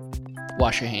healthy.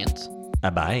 Wash your hands.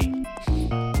 Bye.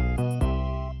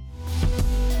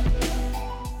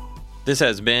 This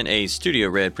has been a Studio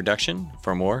Red production.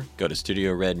 For more, go to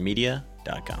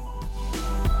studioredmedia.com.